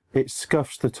device on, it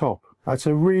scuffs the top. That's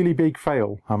a really big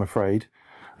fail, I'm afraid,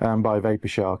 by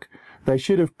Vaporshark. They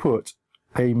should have put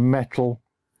a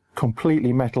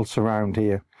completely metal surround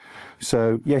here.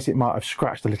 So yes, it might have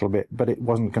scratched a little bit, but it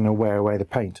wasn't going to wear away the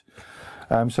paint.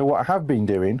 So what I have been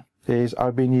doing is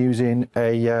I've been using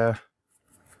a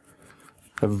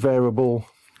variable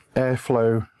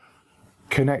airflow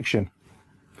connection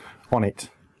on it.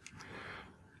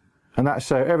 And that's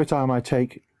so every time I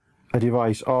take a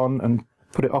device on and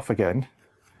put it off again,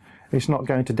 it's not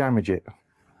going to damage it.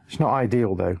 It's not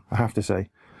ideal though, I have to say.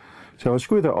 So I'll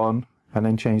screw that on and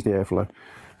then change the airflow.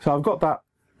 So I've got that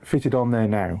fitted on there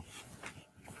now.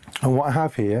 And what I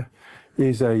have here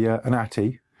is an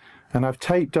ATI, and I've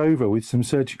taped over with some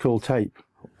surgical tape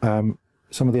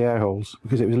some of the air holes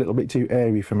because it was a little bit too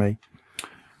airy for me.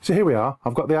 So here we are,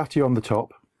 I've got the ATI on the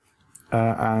top,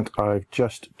 and I've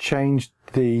just changed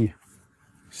the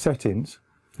settings.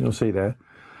 You'll see there.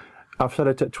 I've set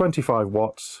it at 25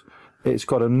 watts. It's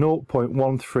got a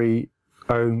 0.13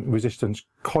 ohm resistance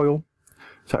coil.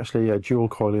 It's actually a dual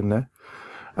coil in there.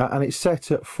 And it's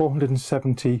set at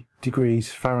 470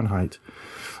 degrees Fahrenheit.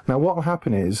 Now what will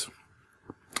happen is,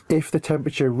 if the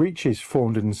temperature reaches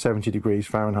 470 degrees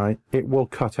Fahrenheit, it will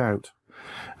cut out.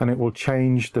 And it will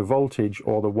change the voltage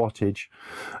or the wattage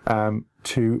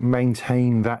to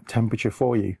maintain that temperature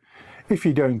for you. If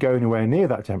you don't go anywhere near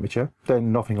that temperature,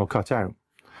 then nothing will cut out.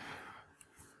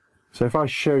 So if I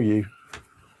show you,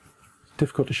 it's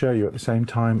difficult to show you at the same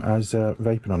time as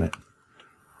vaping on it.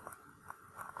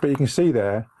 But you can see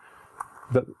there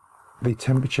that the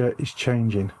temperature is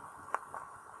changing.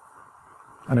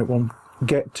 And it will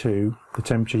get to the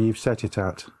temperature you've set it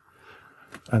at.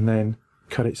 And then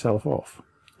cut itself off.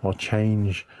 Or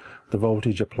change the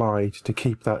voltage applied to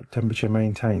keep that temperature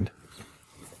maintained.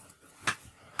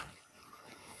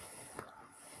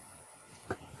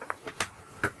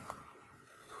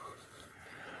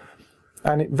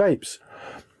 And it vapes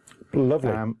lovely.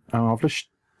 And I'll just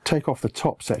take off the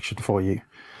top section for you.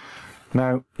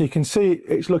 Now you can see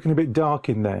it's looking a bit dark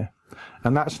in there,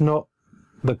 and that's not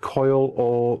the coil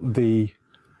or the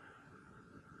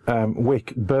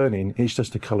wick burning, it's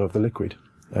just the colour of the liquid,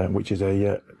 which is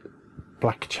a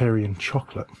black cherry and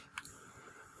chocolate.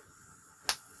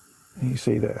 You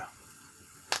see there.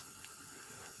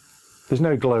 There's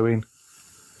no glowing,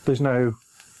 there's no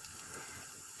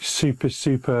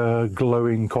super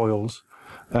glowing coils,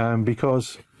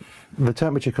 because the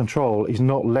temperature control is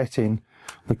not letting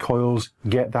the coils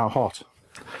get that hot.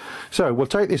 So we'll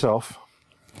take this off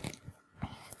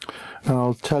and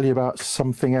I'll tell you about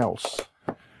something else.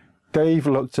 Dave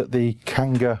looked at the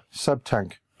Kanger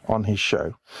Subtank on his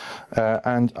show,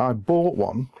 and I bought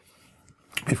one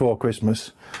before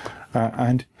Christmas,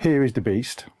 and here is the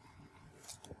beast.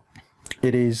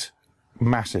 It is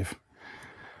massive.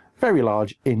 Very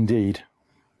large indeed.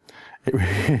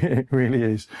 It really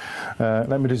is.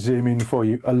 Let me just zoom in for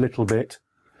you a little bit.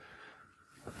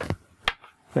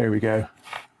 There we go.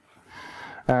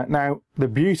 Now the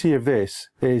beauty of this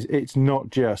is it's not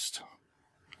just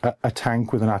a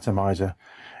tank with an atomizer,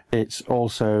 it's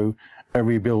also a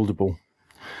rebuildable,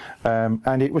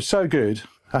 and it was so good,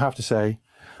 I have to say,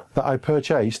 that I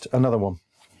purchased another one.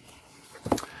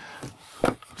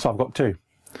 So I've got two,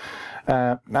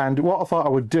 and what I thought I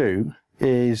would do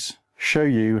is show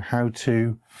you how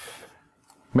to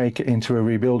make it into a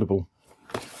rebuildable.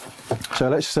 So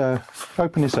let's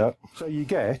open this up. So you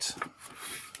get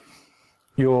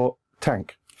your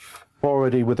tank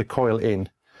already with a coil in.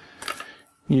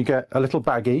 You get a little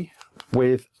baggie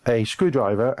with a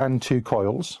screwdriver and 2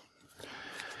 coils.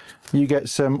 You get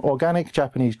some organic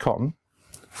Japanese cotton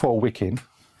for wicking.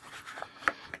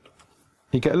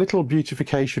 You get a little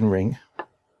beautification ring,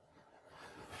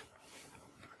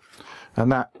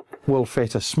 and that will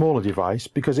fit a smaller device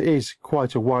because it is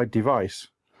quite a wide device,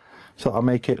 so I'll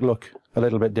make it look a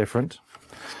little bit different.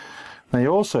 Now you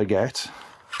also get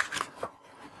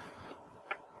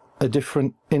a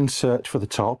different insert for the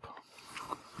top.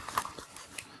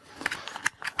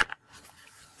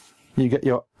 You get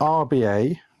your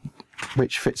RBA,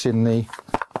 which fits in the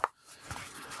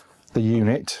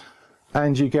unit,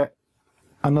 and you get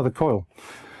another coil.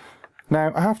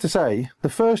 Now I have to say the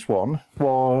first one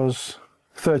was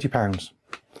 £30,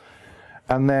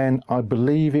 and then I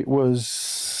believe it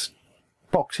was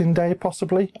Boxing Day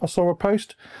possibly I saw a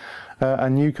post,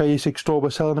 and UK e-cigs store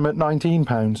were selling them at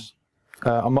 £19.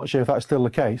 I'm not sure if that's still the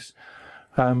case,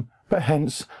 but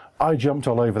hence I jumped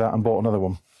all over that and bought another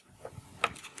one.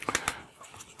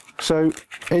 So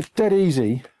it's dead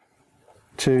easy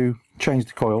to change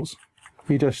the coils.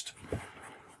 You just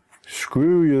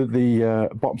screw the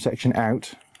bottom section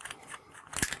out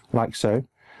like so.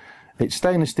 It's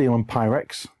stainless steel and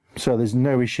Pyrex, so there's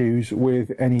no issues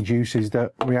with any juices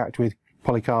that react with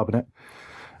polycarbonate.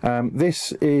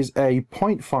 This is a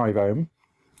 0.5 ohm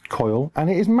coil, and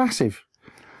it is massive.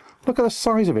 Look at the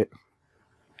size of it,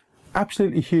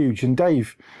 absolutely huge. And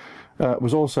Dave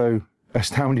was also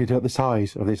astounded at the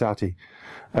size of this Atty,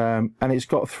 and it's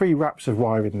got 3 wraps of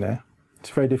wire in there. It's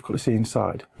very difficult to see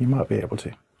inside. You might be able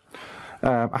to.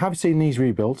 I have seen these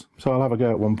rebuilt, so I'll have a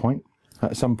go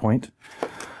at some point,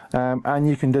 and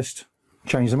you can just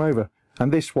change them over.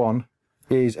 And this one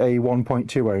is a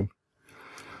 1.2 ohm,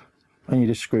 and you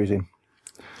just screws in.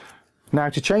 Now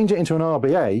to change it into an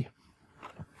RBA,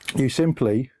 you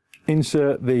simply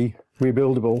insert the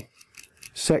rebuildable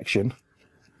section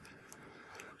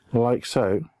like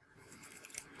so.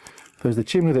 There's the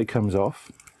chimney that comes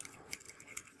off,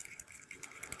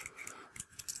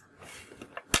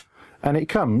 and it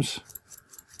comes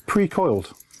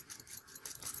pre-coiled.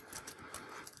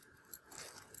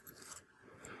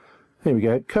 Here we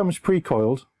go, it comes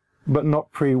pre-coiled but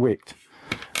not pre-wicked.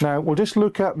 Now we'll just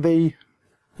look at the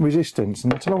resistance,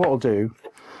 and I don't know what I'll do.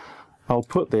 I'll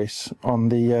put this on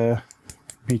the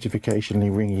beautification-y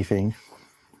ringy thing.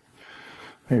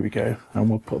 Here we go, and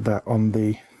we'll put that on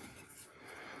the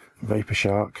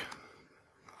Vaporshark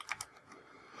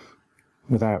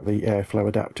without the airflow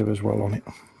adapter as well on it.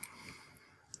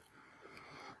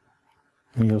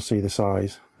 And you'll see the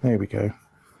size. There we go.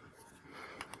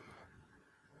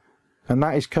 And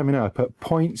that is coming up at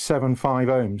 0.75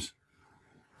 ohms.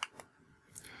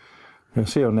 You'll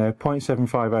see on there 0.75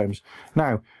 ohms.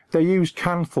 Now they use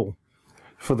Canthal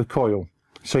for the coil,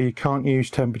 so you can't use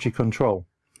temperature control.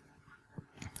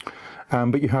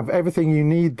 But you have everything you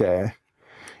need there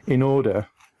in order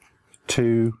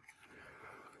to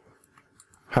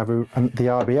have the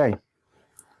RBA.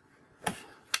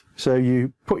 So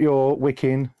you put your wick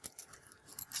in,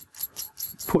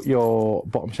 put your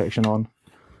bottom section on,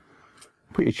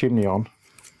 put your chimney on,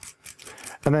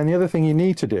 and then the other thing you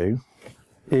need to do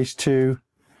is to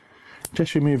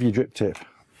just remove your drip tip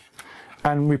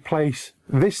and replace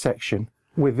this section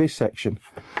with this section.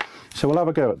 So we'll have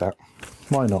a go at that.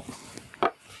 Why not?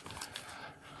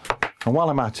 And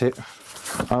while I'm at it,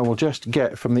 I will just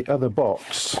get from the other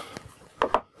box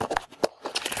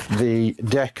the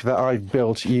deck that I've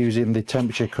built using the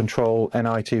temperature control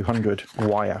NI200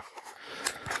 wire,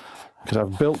 because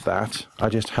I've built that, I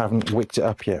just haven't wicked it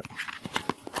up yet.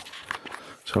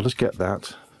 So I'll just get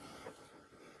that,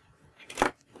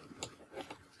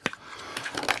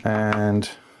 and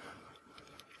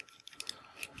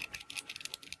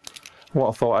what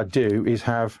I thought I'd do is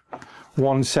have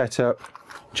one setup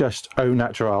just au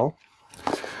natural,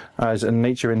 as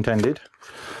nature intended,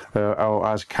 or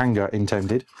as Kanger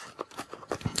intended,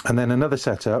 and then another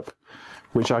setup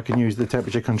which I can use the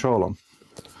temperature control on,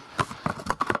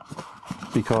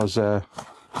 because then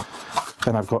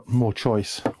I've got more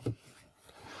choice.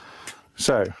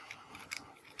 So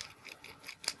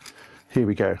here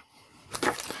we go.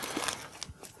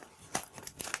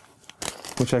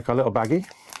 we'll take our little baggie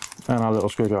and our little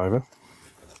screwdriver.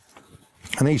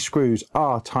 And these screws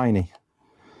are tiny.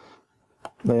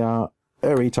 They are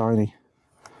very tiny.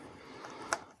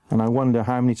 And I wonder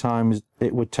how many times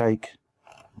it would take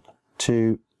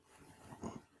to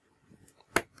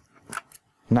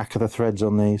knacker the threads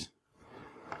on these.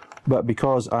 But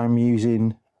because I'm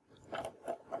using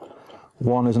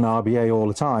one as an RBA all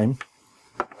the time,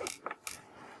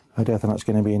 I don't think that's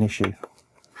going to be an issue.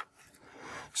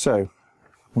 So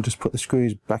we'll just put the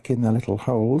screws back in their little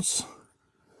holes.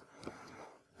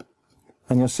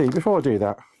 And you'll see, before I do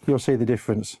that, you'll see the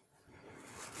difference.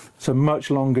 It's a much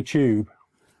longer tube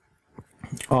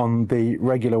on the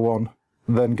regular one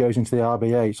than goes into the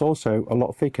RBA. It's also a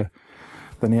lot thicker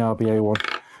than the RBA one.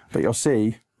 But you'll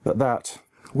see that that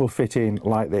will fit in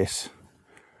like this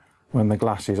when the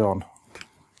glass is on.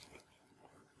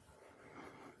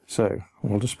 So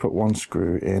we'll just put one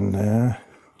screw in there,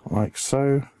 like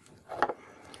so.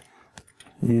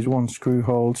 Use one screw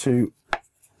hole to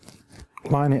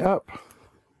line it up.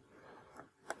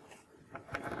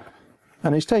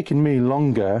 And it's taken me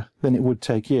longer than it would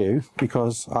take you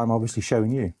because I'm obviously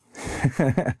showing you.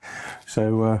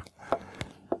 So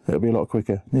it'll be a lot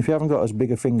quicker. And if you haven't got as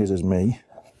big a fingers as me,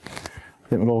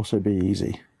 it will also be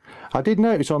easy. I did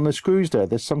notice on the screws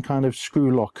there's some kind of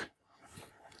screw lock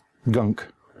gunk.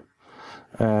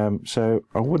 So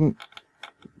I wouldn't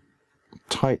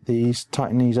tighten these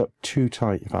up too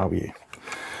tight if I were you.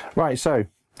 Right, so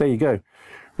there you go.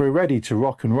 We're ready to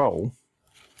rock and roll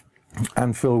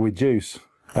and fill with juice.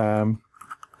 Once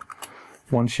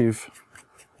you've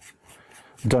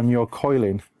done your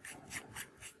coiling.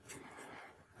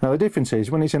 Now the difference is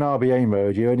when it's in RBA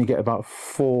mode you only get about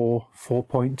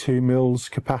 4.2 mils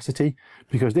capacity,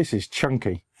 because this is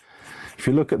chunky. If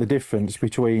you look at the difference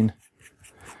between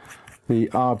the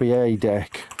RBA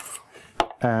deck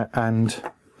and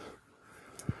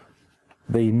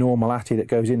the normal Atty that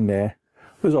goes in there,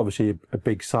 there's obviously a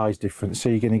big size difference, so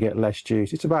you're going to get less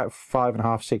juice. It's about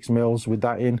 5.5, 6 mils with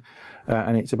that in,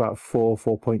 and it's about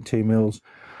 4.2 mils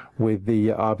with the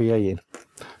RBA in.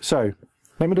 So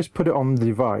let me just put it on the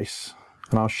device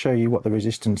and I'll show you what the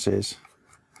resistance is.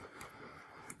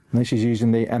 And this is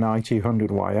using the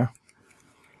NI200 wire.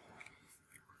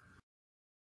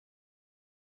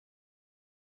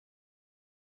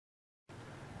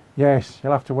 Yes,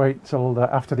 you'll have to wait till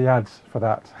after the ads for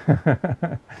that.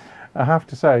 I have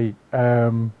to say,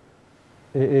 it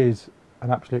is an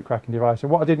absolute cracking device.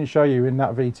 And what I didn't show you in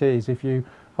that VT is if you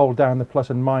hold down the plus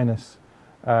and minus,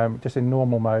 just in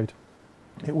normal mode,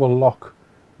 it will lock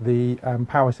the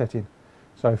power setting.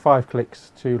 So 5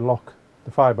 clicks to lock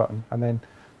the fire button, and then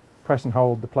press and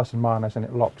hold the plus and minus and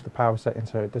it locks the power setting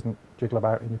so it doesn't jiggle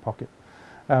about in your pocket.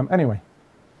 Anyway,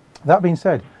 that being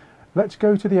said, let's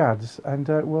go to the ads and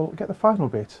we'll get the final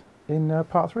bit in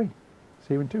part 3.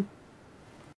 See you in 2.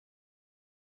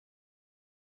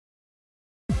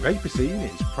 Vaperscene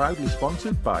is proudly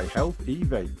sponsored by Health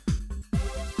E-Vape,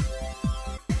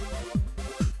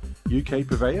 UK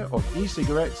purveyor of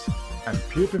e-cigarettes and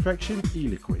Pure Perfection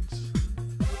e-liquids.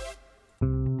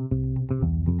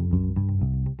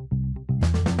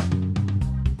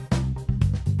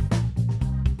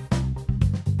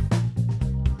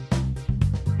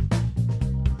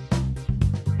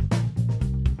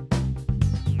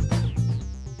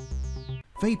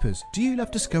 Vapers, do you love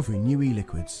discovering new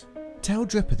e-liquids? Tell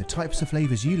Dripper the types of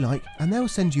flavours you like and they'll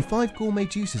send you 5 gourmet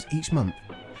juices each month.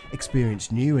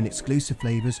 Experience new and exclusive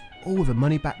flavours, all with a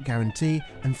money-back guarantee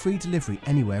and free delivery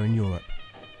anywhere in Europe.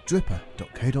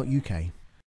 Dripper.co.uk.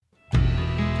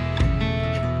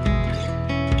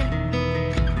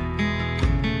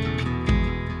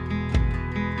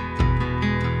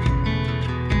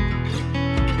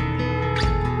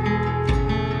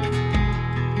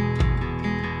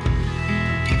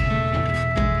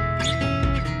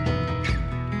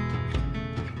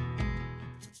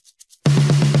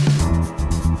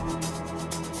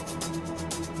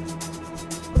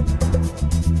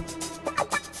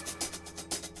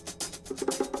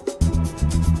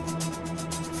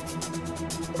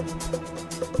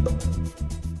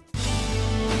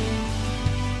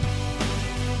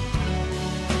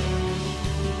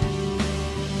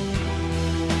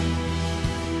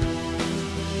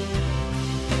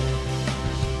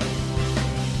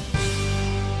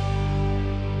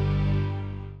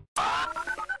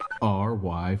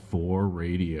 RY4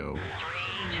 Radio.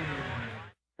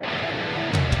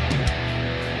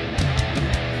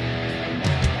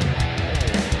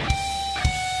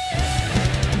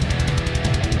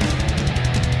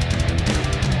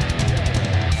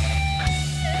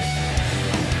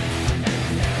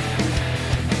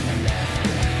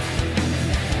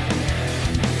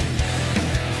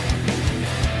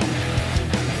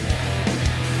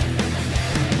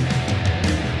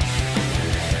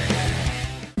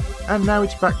 And now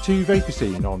it's back to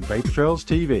Vaperscene on Vapor Trails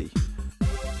TV.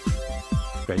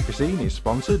 Vaperscene is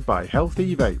sponsored by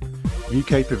Healthy Vape,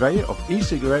 UK purveyor of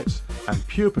e-cigarettes and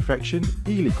Pure Perfection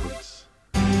e-liquids.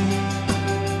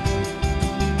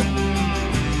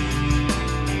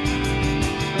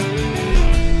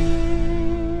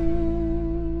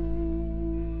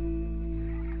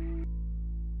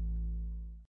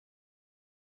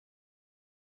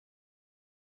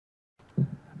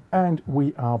 And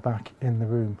we are back in the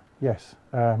room, yes.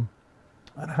 And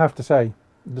I have to say,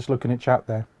 just looking at chat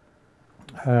there,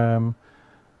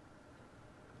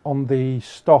 on the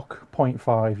stock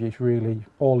 0.5, it's really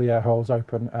all the air holes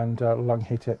open and lung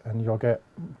hit it, and you'll get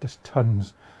just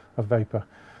tons of vapour.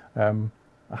 I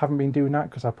haven't been doing that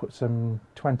because I put some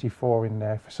 24 in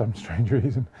there for some strange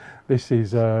reason. This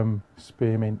is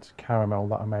spearmint caramel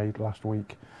that I made last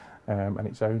week, and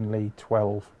it's only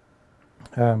 12.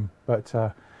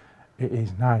 But it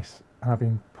is nice, and I've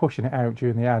been pushing it out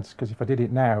during the ads because if I did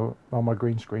it now, all my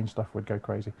green screen stuff would go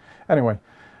crazy. Anyway,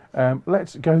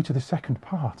 let's go to the second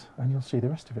part and you'll see the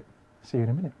rest of it. See you in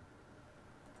a minute.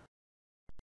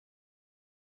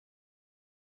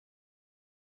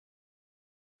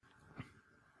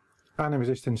 And the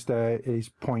resistance there is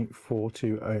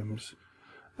 0.42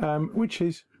 ohms, which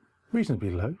is reasonably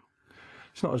low.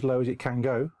 It's not as low as it can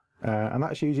go, and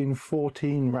that's using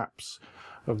 14 wraps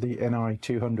of the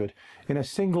NI200 in a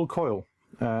single coil.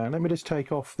 Let me just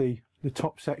take off the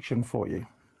top section for you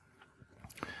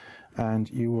and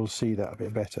you will see that a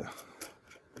bit better.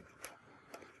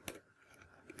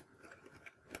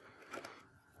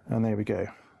 And there we go.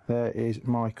 There is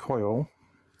my coil,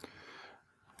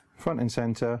 front and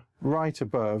center, right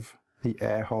above the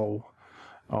air hole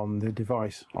on the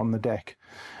device, on the deck.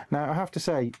 Now I have to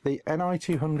say, the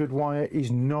NI200 wire is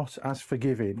not as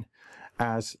forgiving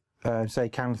as say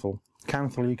Kanthal.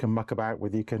 Kanthal you can muck about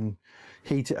with, you can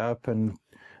heat it up and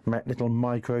make little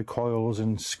micro coils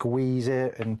and squeeze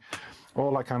it and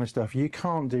all that kind of stuff. You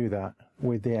can't do that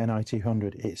with the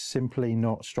NI200. It's simply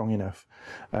not strong enough.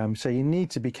 So you need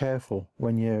to be careful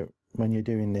when you're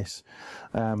doing this,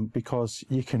 because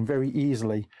you can very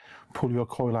easily pull your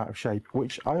coil out of shape,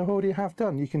 which I already have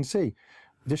done. You can see,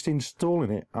 just installing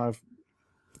it, I've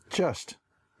just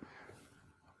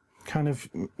kind of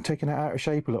taking it out of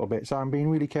shape a little bit, so I'm being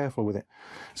really careful with it.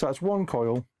 So that's one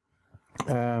coil,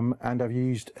 and I've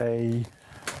used a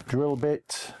drill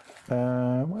bit.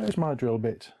 Where's my drill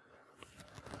bit?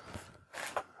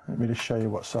 Let me just show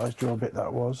you what size drill bit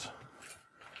that was,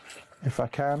 if I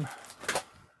can.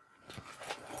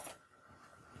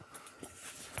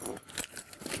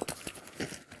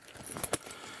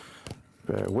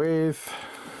 Bear with.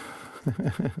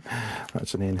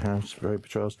 That's an in-house Vapor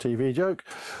Trails TV joke.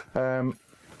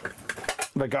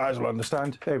 The guys will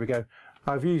understand. There we go.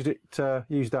 I've used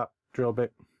that drill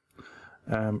bit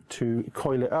to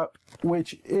coil it up,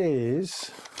 which is,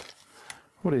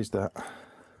 what is that?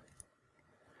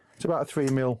 It's about a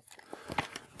 3mm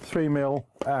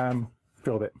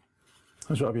drill bit.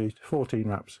 That's what I've used. 14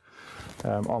 wraps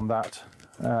on that,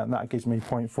 and that gives me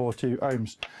 0.42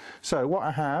 ohms. So what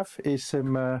I have is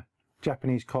some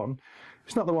Japanese cotton.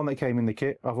 It's not the one that came in the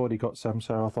kit. I've already got some,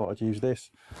 so I thought I'd use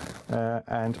this,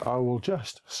 and I will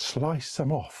just slice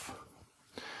some off.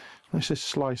 Let's just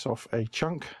slice off a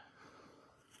chunk.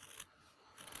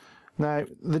 Now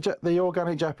the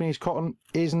organic Japanese cotton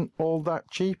isn't all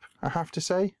that cheap, I have to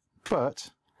say,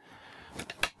 but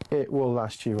it will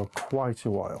last you quite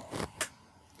a while,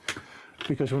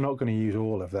 because we're not going to use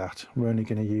all of that. We're only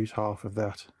going to use half of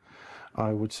that,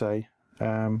 I would say.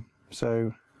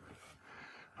 So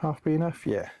half be enough?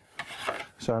 Yeah.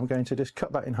 So I'm going to just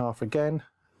cut that in half again,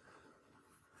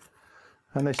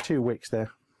 and there's 2 wicks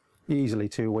there, easily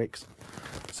 2 wicks,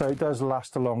 so it does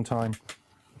last a long time.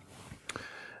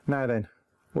 Now then,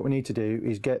 what we need to do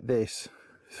is get this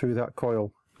through that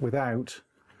coil without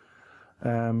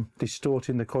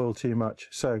distorting the coil too much.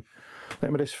 So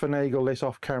let me just finagle this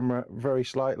off camera very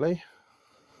slightly.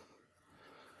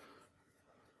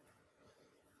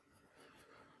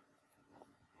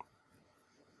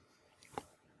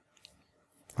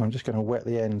 I'm just going to wet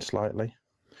the end slightly.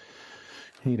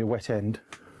 You need a wet end.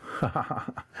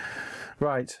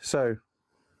 Right, so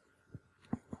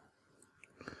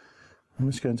I'm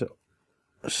just going to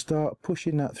start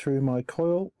pushing that through my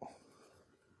coil,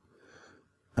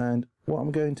 and what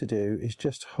I'm going to do is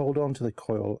just hold on to the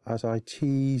coil as I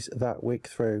tease that wick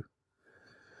through,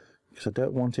 because I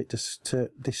don't want it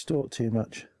to distort too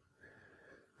much.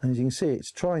 And as you can see,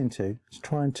 it's trying to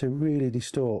really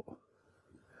distort,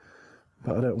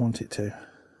 but I don't want it to.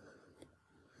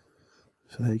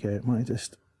 So there you go. It might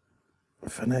just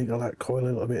finagle that coil a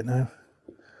little bit now.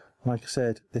 Like I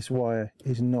said, this wire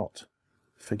is not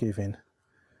forgiving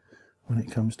when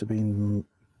it comes to being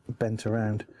bent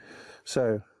around.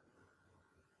 So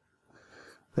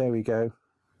there we go,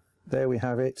 there we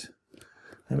have it.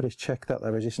 Let me just check that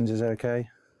the resistance is okay,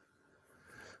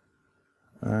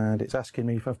 and it's asking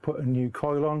me if I've put a new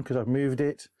coil on because I've moved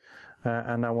it,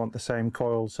 and I want the same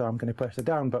coil, so I'm going to press the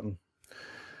down button,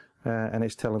 and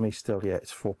it's telling me still, yeah,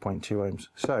 it's 4.2 ohms,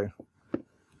 so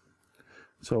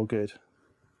it's all good.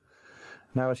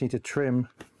 Now I just need to trim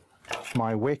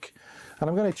my wick, and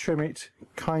I'm going to trim it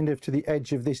kind of to the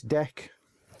edge of this deck.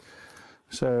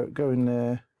 So go in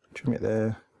there, trim it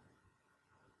there,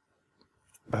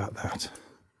 about that,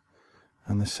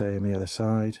 and the same the other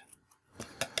side.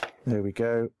 There we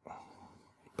go.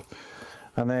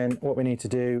 And then what we need to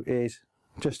do is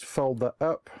just fold that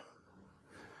up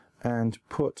and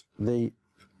put the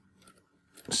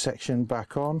section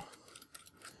back on.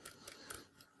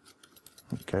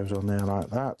 It goes on there like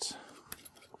that.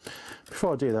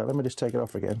 Before I do that, let me just take it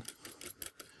off again.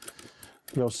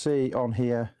 You'll see on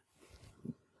here,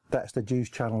 that's the juice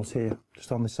channels here,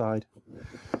 just on the side.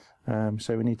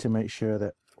 So we need to make sure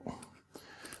that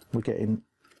we're getting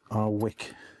our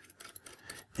wick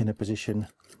in a position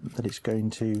that it's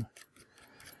going to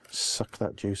suck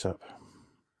that juice up.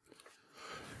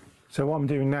 So what I'm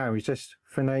doing now is just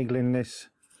finagling this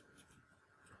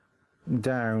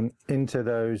down into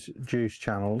those juice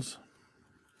channels,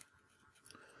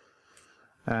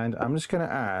 and I'm just going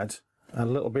to add a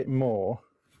little bit more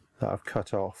that I've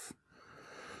cut off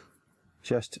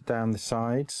just down the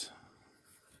sides,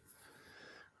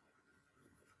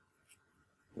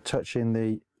 touching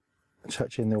the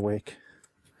wick,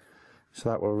 so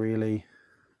that will really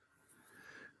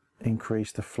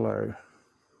increase the flow.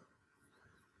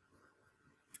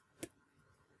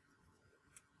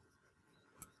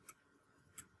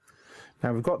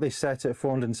 Now we've got this set at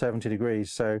 470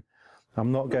 degrees, so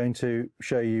I'm not going to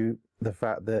show you the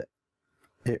fact that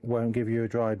it won't give you a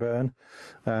dry burn,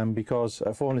 because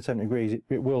at 470 degrees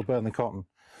it will burn the cotton.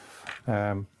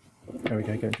 There we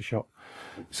go, going to shot.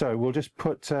 So we'll just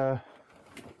put a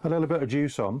little bit of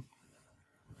juice on,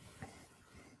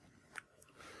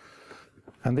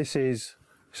 and this is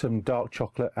some dark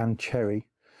chocolate and cherry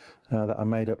that I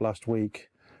made up last week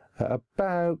at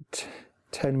about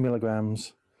 10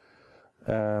 milligrams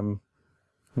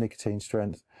nicotine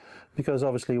strength, because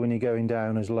obviously when you're going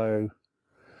down as low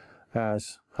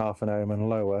as half an ohm and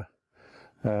lower,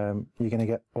 you're going to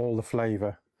get all the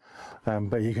flavour,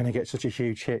 but you're going to get such a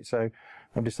huge hit. So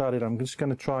I've decided I'm just going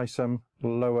to try some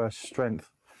lower strength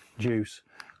juice,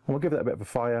 and we'll give that a bit of a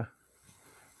fire,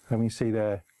 and we can see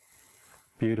there,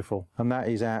 beautiful, and that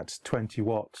is at 20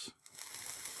 watts.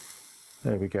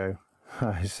 There we go.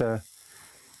 It's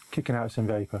kicking out some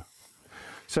vapour.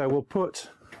 So we'll put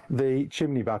the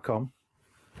chimney back on,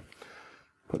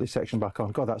 put this section back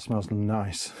on. God, that smells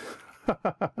nice.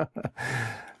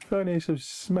 Only some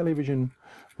smelly vision.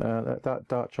 That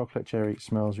dark chocolate cherry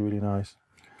smells really nice.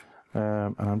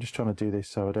 And I'm just trying to do this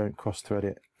so I don't cross thread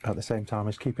it at the same time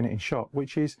as keeping it in shot,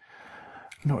 which is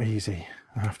not easy,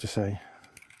 I have to say.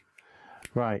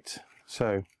 Right,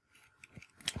 so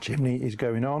chimney is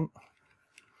going on.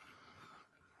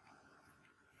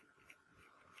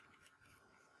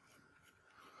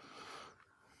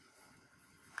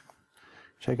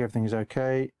 Check everything's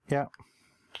okay. Yeah.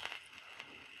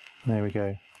 There we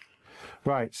go.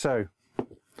 Right, so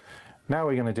now what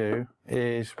we're going to do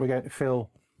is we're going to fill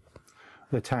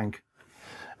the tank,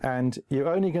 and you're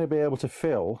only going to be able to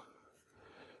fill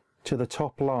to the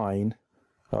top line,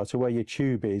 or to where your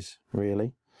tube is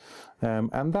really,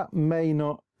 and that may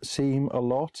not seem a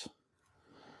lot,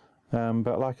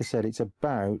 but like I said, it's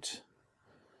about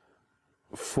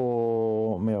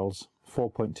 4 mils,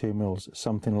 4.2 mils,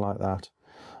 something like that.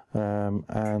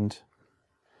 And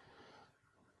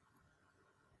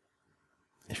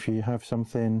if you have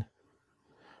something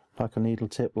like a needle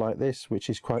tip like this, which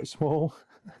is quite small,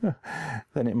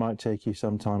 then it might take you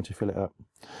some time to fill it up.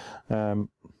 And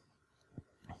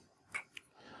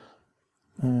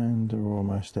we're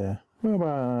almost there. We're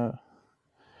about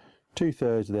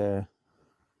 2/3 there.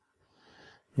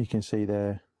 You can see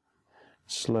there,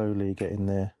 slowly getting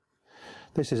there.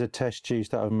 This is a test juice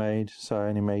that I've made, so I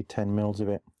only made 10 mils of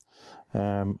it.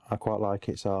 I quite like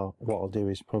it, so what I'll do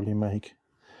is probably make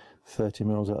 30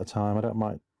 mils at a time. I don't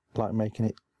like making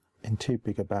it in too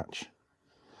big a batch.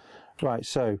 Right,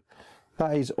 so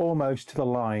that is almost to the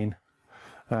line.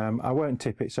 I won't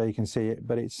tip it so you can see it,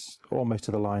 but it's almost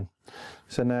to the line.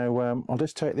 So now I'll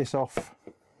just take this off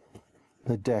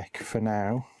the deck for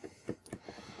now.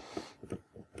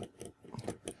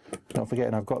 Not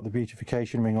forgetting I've got the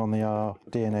beautification ring on the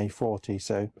RDNA 40,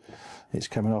 so it's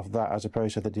coming off that as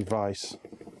opposed to the device.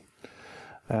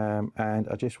 And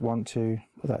I just want to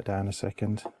put that down a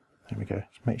second. There we go.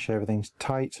 Just make sure everything's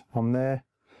tight on there,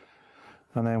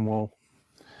 and then we'll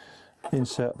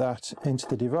insert that into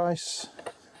the device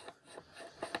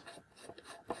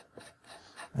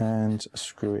and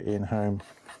screw it in home.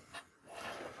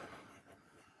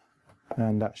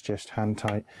 And that's just hand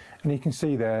tight, and you can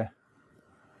see there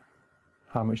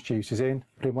how much juice is in,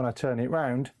 but when I turn it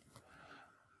round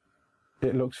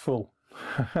it looks full.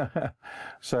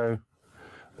 So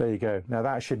there you go. Now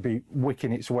that should be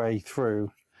wicking its way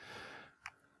through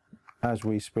as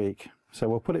we speak. So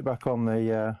we'll put it back on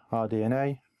the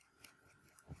RDNA.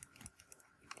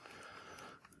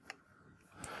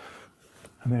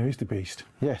 And there is the beast.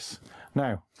 Yes.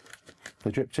 Now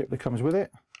the drip tip that comes with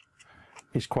it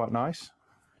is quite nice.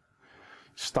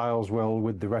 Styles well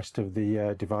with the rest of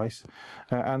the device,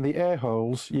 and the air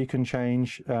holes you can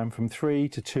change from 3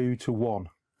 to 2 to 1,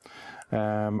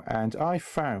 and I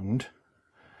found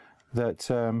that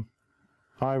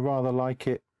I rather like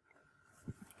it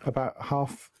about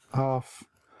half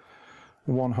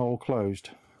one hole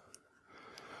closed,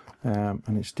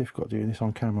 and it's difficult doing this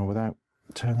on camera without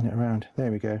turning it around.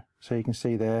 There we go. So you can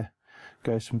see there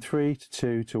goes from 3 to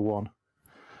 2 to 1,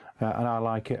 and I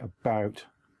like it about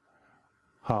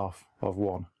half of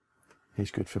one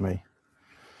is good for me.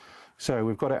 So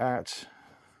we've got it at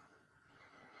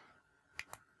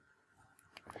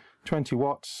 20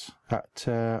 watts at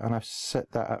and I've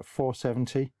set that at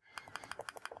 470.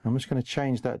 I'm just going to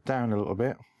change that down a little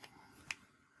bit.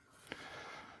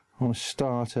 I want to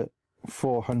start at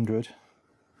 400,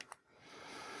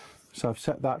 so I've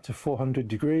set that to 400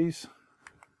 degrees.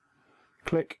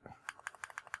 Click.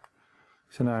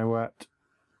 So now we're at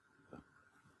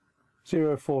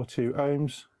 0.42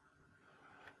 ohms,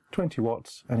 20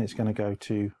 watts, and it's going to go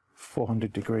to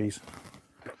 400 degrees.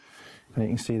 And you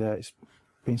can see there it's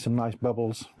been some nice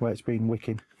bubbles where it's been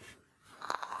wicking.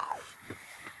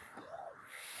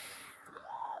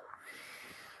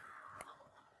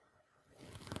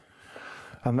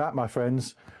 And that, my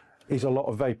friends, is a lot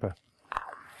of vapour.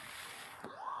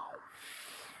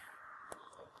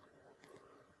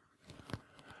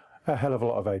 A hell of a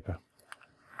lot of vapour.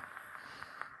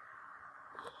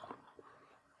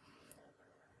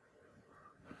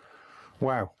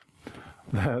 Wow,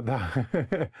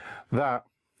 that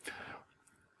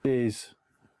is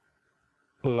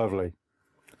lovely,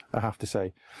 I have to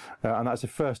say, and that's the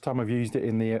first time I've used it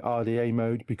in the RDA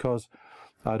mode, because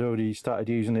I'd already started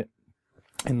using it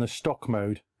in the stock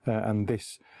mode, and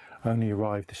this only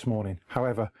arrived this morning.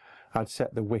 However, I'd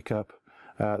set the wick up,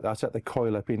 I set the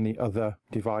coil up in the other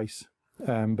device,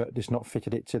 but just not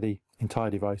fitted it to the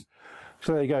entire device.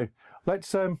 So there you go.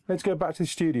 Let's go back to the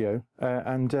studio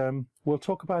and we'll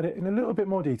talk about it in a little bit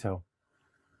more detail.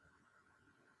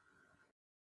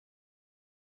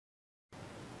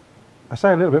 I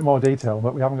say a little bit more detail,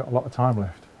 but we haven't got a lot of time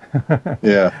left.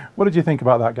 Yeah. What did you think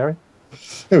about that, Gary?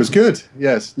 It was good.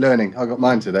 Yes, learning. I got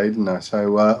mine today, didn't I?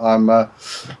 So I'm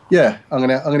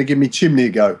gonna give me chimney a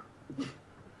go.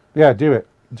 Yeah, do it.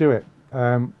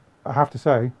 I have to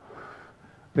say,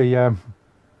 the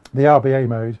RBA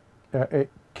mode, it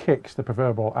kicks the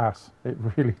proverbial ass. It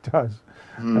really does.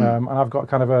 And I've got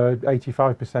kind of a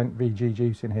 85% VG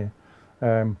juice in here,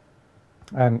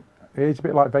 and it's a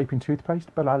bit like vaping toothpaste,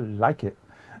 but I like it.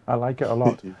 I like it a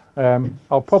lot.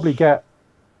 I'll probably get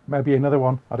maybe another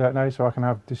one, I don't know, so I can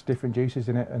have just different juices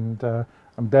in it, and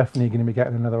I'm definitely going to be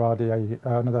getting another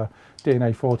another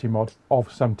DNA 40 mod of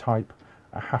some type.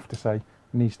 I have to say, it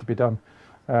needs to be done,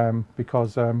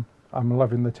 because I'm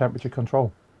loving the temperature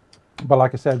control. But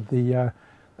like I said, the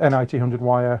NI200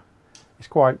 wire is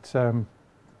quite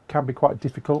can be quite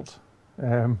difficult.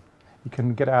 You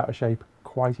can get it out of shape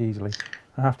quite easily,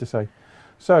 I have to say.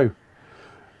 So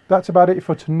that's about it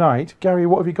for tonight. Gary,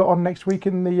 what have you got on next week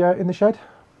in the shed?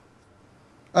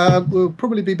 We'll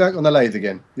probably be back on the lathe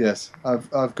again. Yes, I've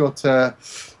got.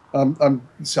 I've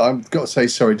got to say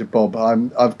sorry to Bob. I'm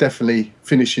definitely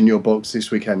finishing your box this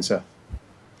weekend, sir.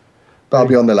 But I'll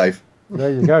be on the lathe.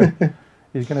 There you go.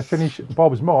 He's going to finish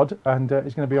Bob's mod, and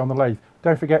he's going to be on the lathe.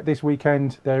 Don't forget, this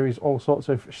weekend there is all sorts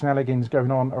of shenanigans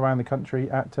going on around the country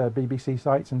at BBC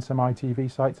sites and some ITV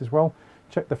sites as well.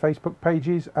 Check the Facebook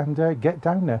pages and get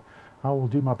down there. I will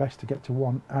do my best to get to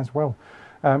one as well.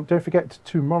 Don't forget,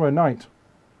 tomorrow night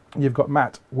you've got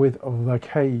Matt with The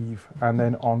Cave, and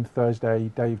then on Thursday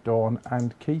Dave Dawn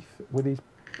and Keith with his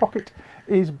pocket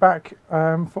is back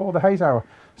for the Haze Hour.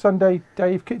 Sunday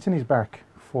Dave Kitson is back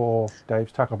for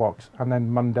Dave's Tackle Box, and then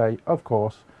Monday, of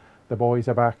course, the boys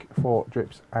are back for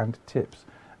Drips and Tips.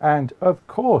 And of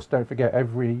course, don't forget,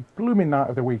 every blooming night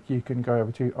of the week you can go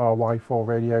over to our Y4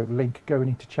 Radio link going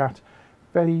into chat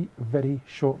very, very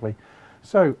shortly.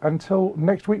 So until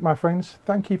next week, my friends,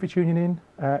 thank you for tuning in.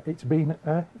 It's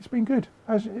been good,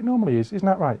 as it normally is. Isn't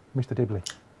that right, Mr. Dibley?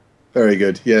 Very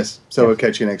good, yes. So yes. We'll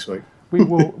catch you next week. We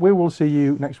will see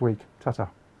you next week. Ta-ta.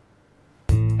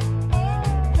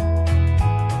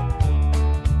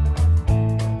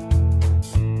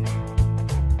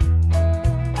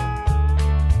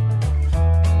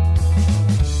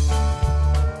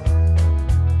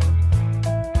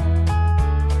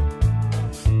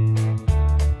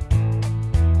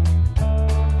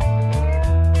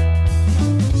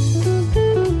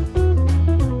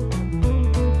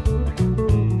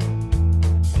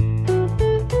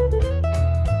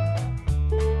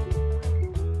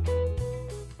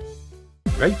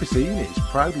 Vaperscene is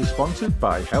proudly sponsored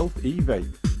by Health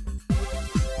eVape,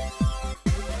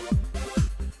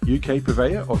 UK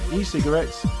purveyor of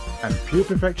e-cigarettes and Pure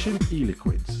Perfection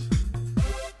e-liquids.